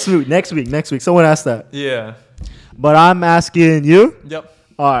 Next week. Someone asked that. Yeah. But I'm asking you. Yep.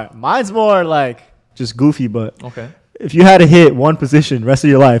 All right. Mine's more like just goofy, but Okay. if you had to hit one position rest of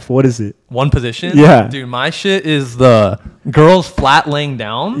your life, what is it? One position. Yeah. Dude, my shit is the girls flat laying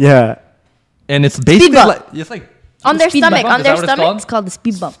down, Yeah. and it's basically bump. like it's like On their speed stomach, bump. on Is their that what it's stomach. It's called the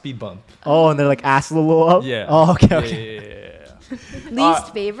speed bump. speed bump. Oh, and they're like ass a little up? Yeah. Oh, okay, Yeah, okay. yeah.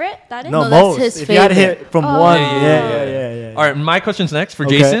 Least favorite? That is? No, No, that's most. his if you had to favorite. hit from Oh. one. Yeah, Yeah, yeah, yeah, yeah. yeah, yeah. All right, my question's next for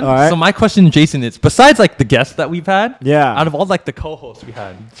Okay, Jason. all right. So my question to Jason is, besides like the guests that we've had, Yeah. out of all like the co-hosts we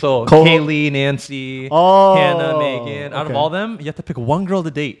had, so Co- Kaylee, Nancy, Oh, Hannah, Megan, out of okay. all them, you have to pick one girl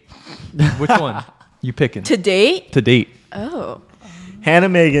to date. Which one you picking To date? to date? Oh. Hannah,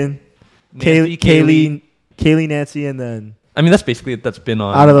 Megan, Nancy, Kaylee, Nancy, and then I mean, that's basically that's been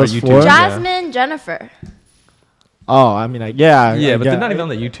on Out of our those YouTube. four? Yeah. Jasmine, Jennifer. oh, I mean, yeah, Yeah, I but get- they're not even on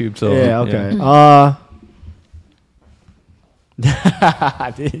the YouTube. So Yeah, okay.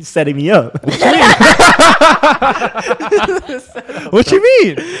 He's setting me up. What you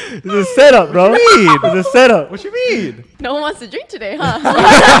mean? It's a setup, bro. It's a setup. What you mean? No one wants to drink today, huh?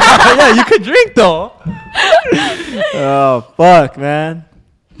 Yeah, you could drink though. Oh fuck, man.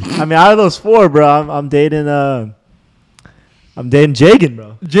 I mean, out of those four, bro, I'm dating Jagan,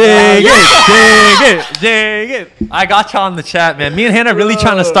 bro. Jagan. I got you on the chat, man. Me and Hannah really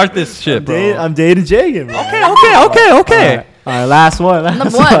trying to start this shit, bro. I'm dating Jagan, bro. Okay. All right, last one.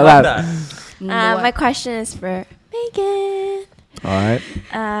 Number one. Love that. My question is for Megan. All right.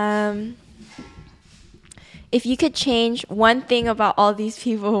 If you could change one thing about all these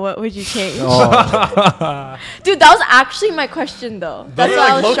people, what would you change? Oh. Dude, that was actually my question, though. That's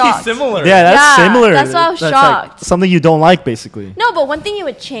why I was low-key shocked. similar. Yeah, that's Yeah, similar. that's why I was like shocked. something you don't like, basically. No, but one thing you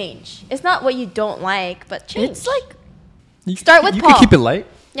would change. It's not what you don't like, but change. It's like Start with you Paul. can keep it light.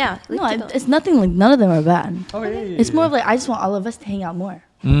 Yeah. no, it's nothing like none of them are bad. Oh, yeah. It's more of like I just want all of us to hang out more.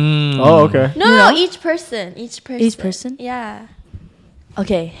 Oh, okay. No, You no, know? each person. Each person. Each person? Yeah.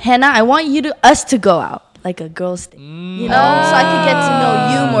 Okay, Hannah, I want us to go out like a girls' thing. You know, so I can get to know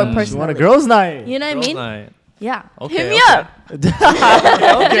you more You personally. want a girls' night? You know what I mean? Night. Yeah. Okay, Hit me okay. up. Okay,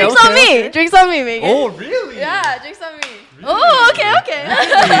 Drinks okay, on me. okay. Drinks on me, Megan. Oh, really? Yeah, drinks on me. Oh, okay.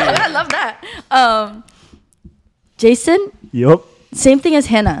 I love that. Jason, Yup. same thing as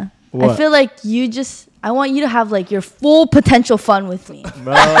Hannah. I What? feel like I want you to have like your full potential fun with me.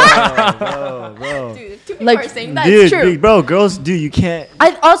 Bro. Dude, if two people Like, are saying that, Dude, it's true. bro, girls, dude, you can't.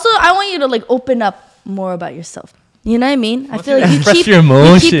 I want you to like open up more about yourself. You know what I mean? I feel you like express you your keep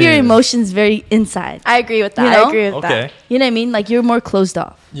your emotions. emotions very inside. I agree with that. You I know? agree with Okay. that. You know what I mean? Like you're more closed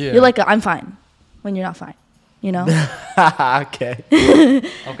off. Yeah. You're like I'm fine when you're not fine. You know? Okay.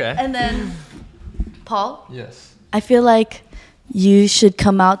 Okay. And then Paul, Yes. I feel like you should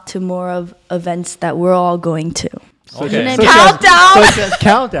come out to more of events that we're all going to. Okay. Such Countdown. Such as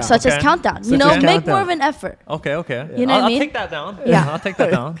countdown. Such as Okay. Countdown. Such You know, as make Countdown. more of an effort. Okay. Okay. You know what I I'll mean? take that down. Yeah. I'll take that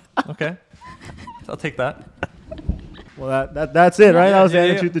down. Okay. I'll take that. Well, that's it, right? That was the Yeah, end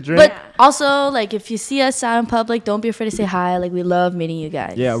yeah. of Truth to Drink. But also, like, if you see us out in public, don't be afraid to say hi. Like, we love meeting you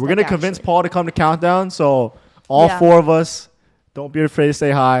guys. yeah, we're Like, gonna convince actually. Paul to come to Countdown. So all Yeah. four of us, don't be afraid to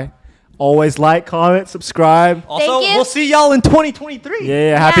say hi. Always like, comment, subscribe. Also, you. we'll see y'all in 2023.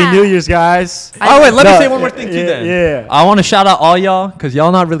 Yeah, happy Yeah. New Year's, guys. Oh wait, let me No, say one more thing too. yeah, Then yeah. I want to shout out all y'all because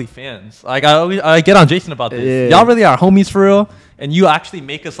y'all not really fans. Like I get on Jason about this. Yeah. Y'all really are homies for real, and you actually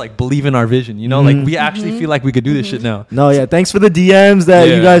make us like believe in our vision. You know, like we actually feel like we could do this shit now. No, yeah, thanks for the DMs that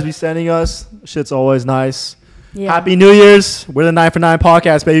Yeah. you guys be sending us. Shit's always nice. Yeah. Happy New Year's. We're the 9 for 9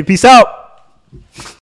 podcast, baby. Peace out.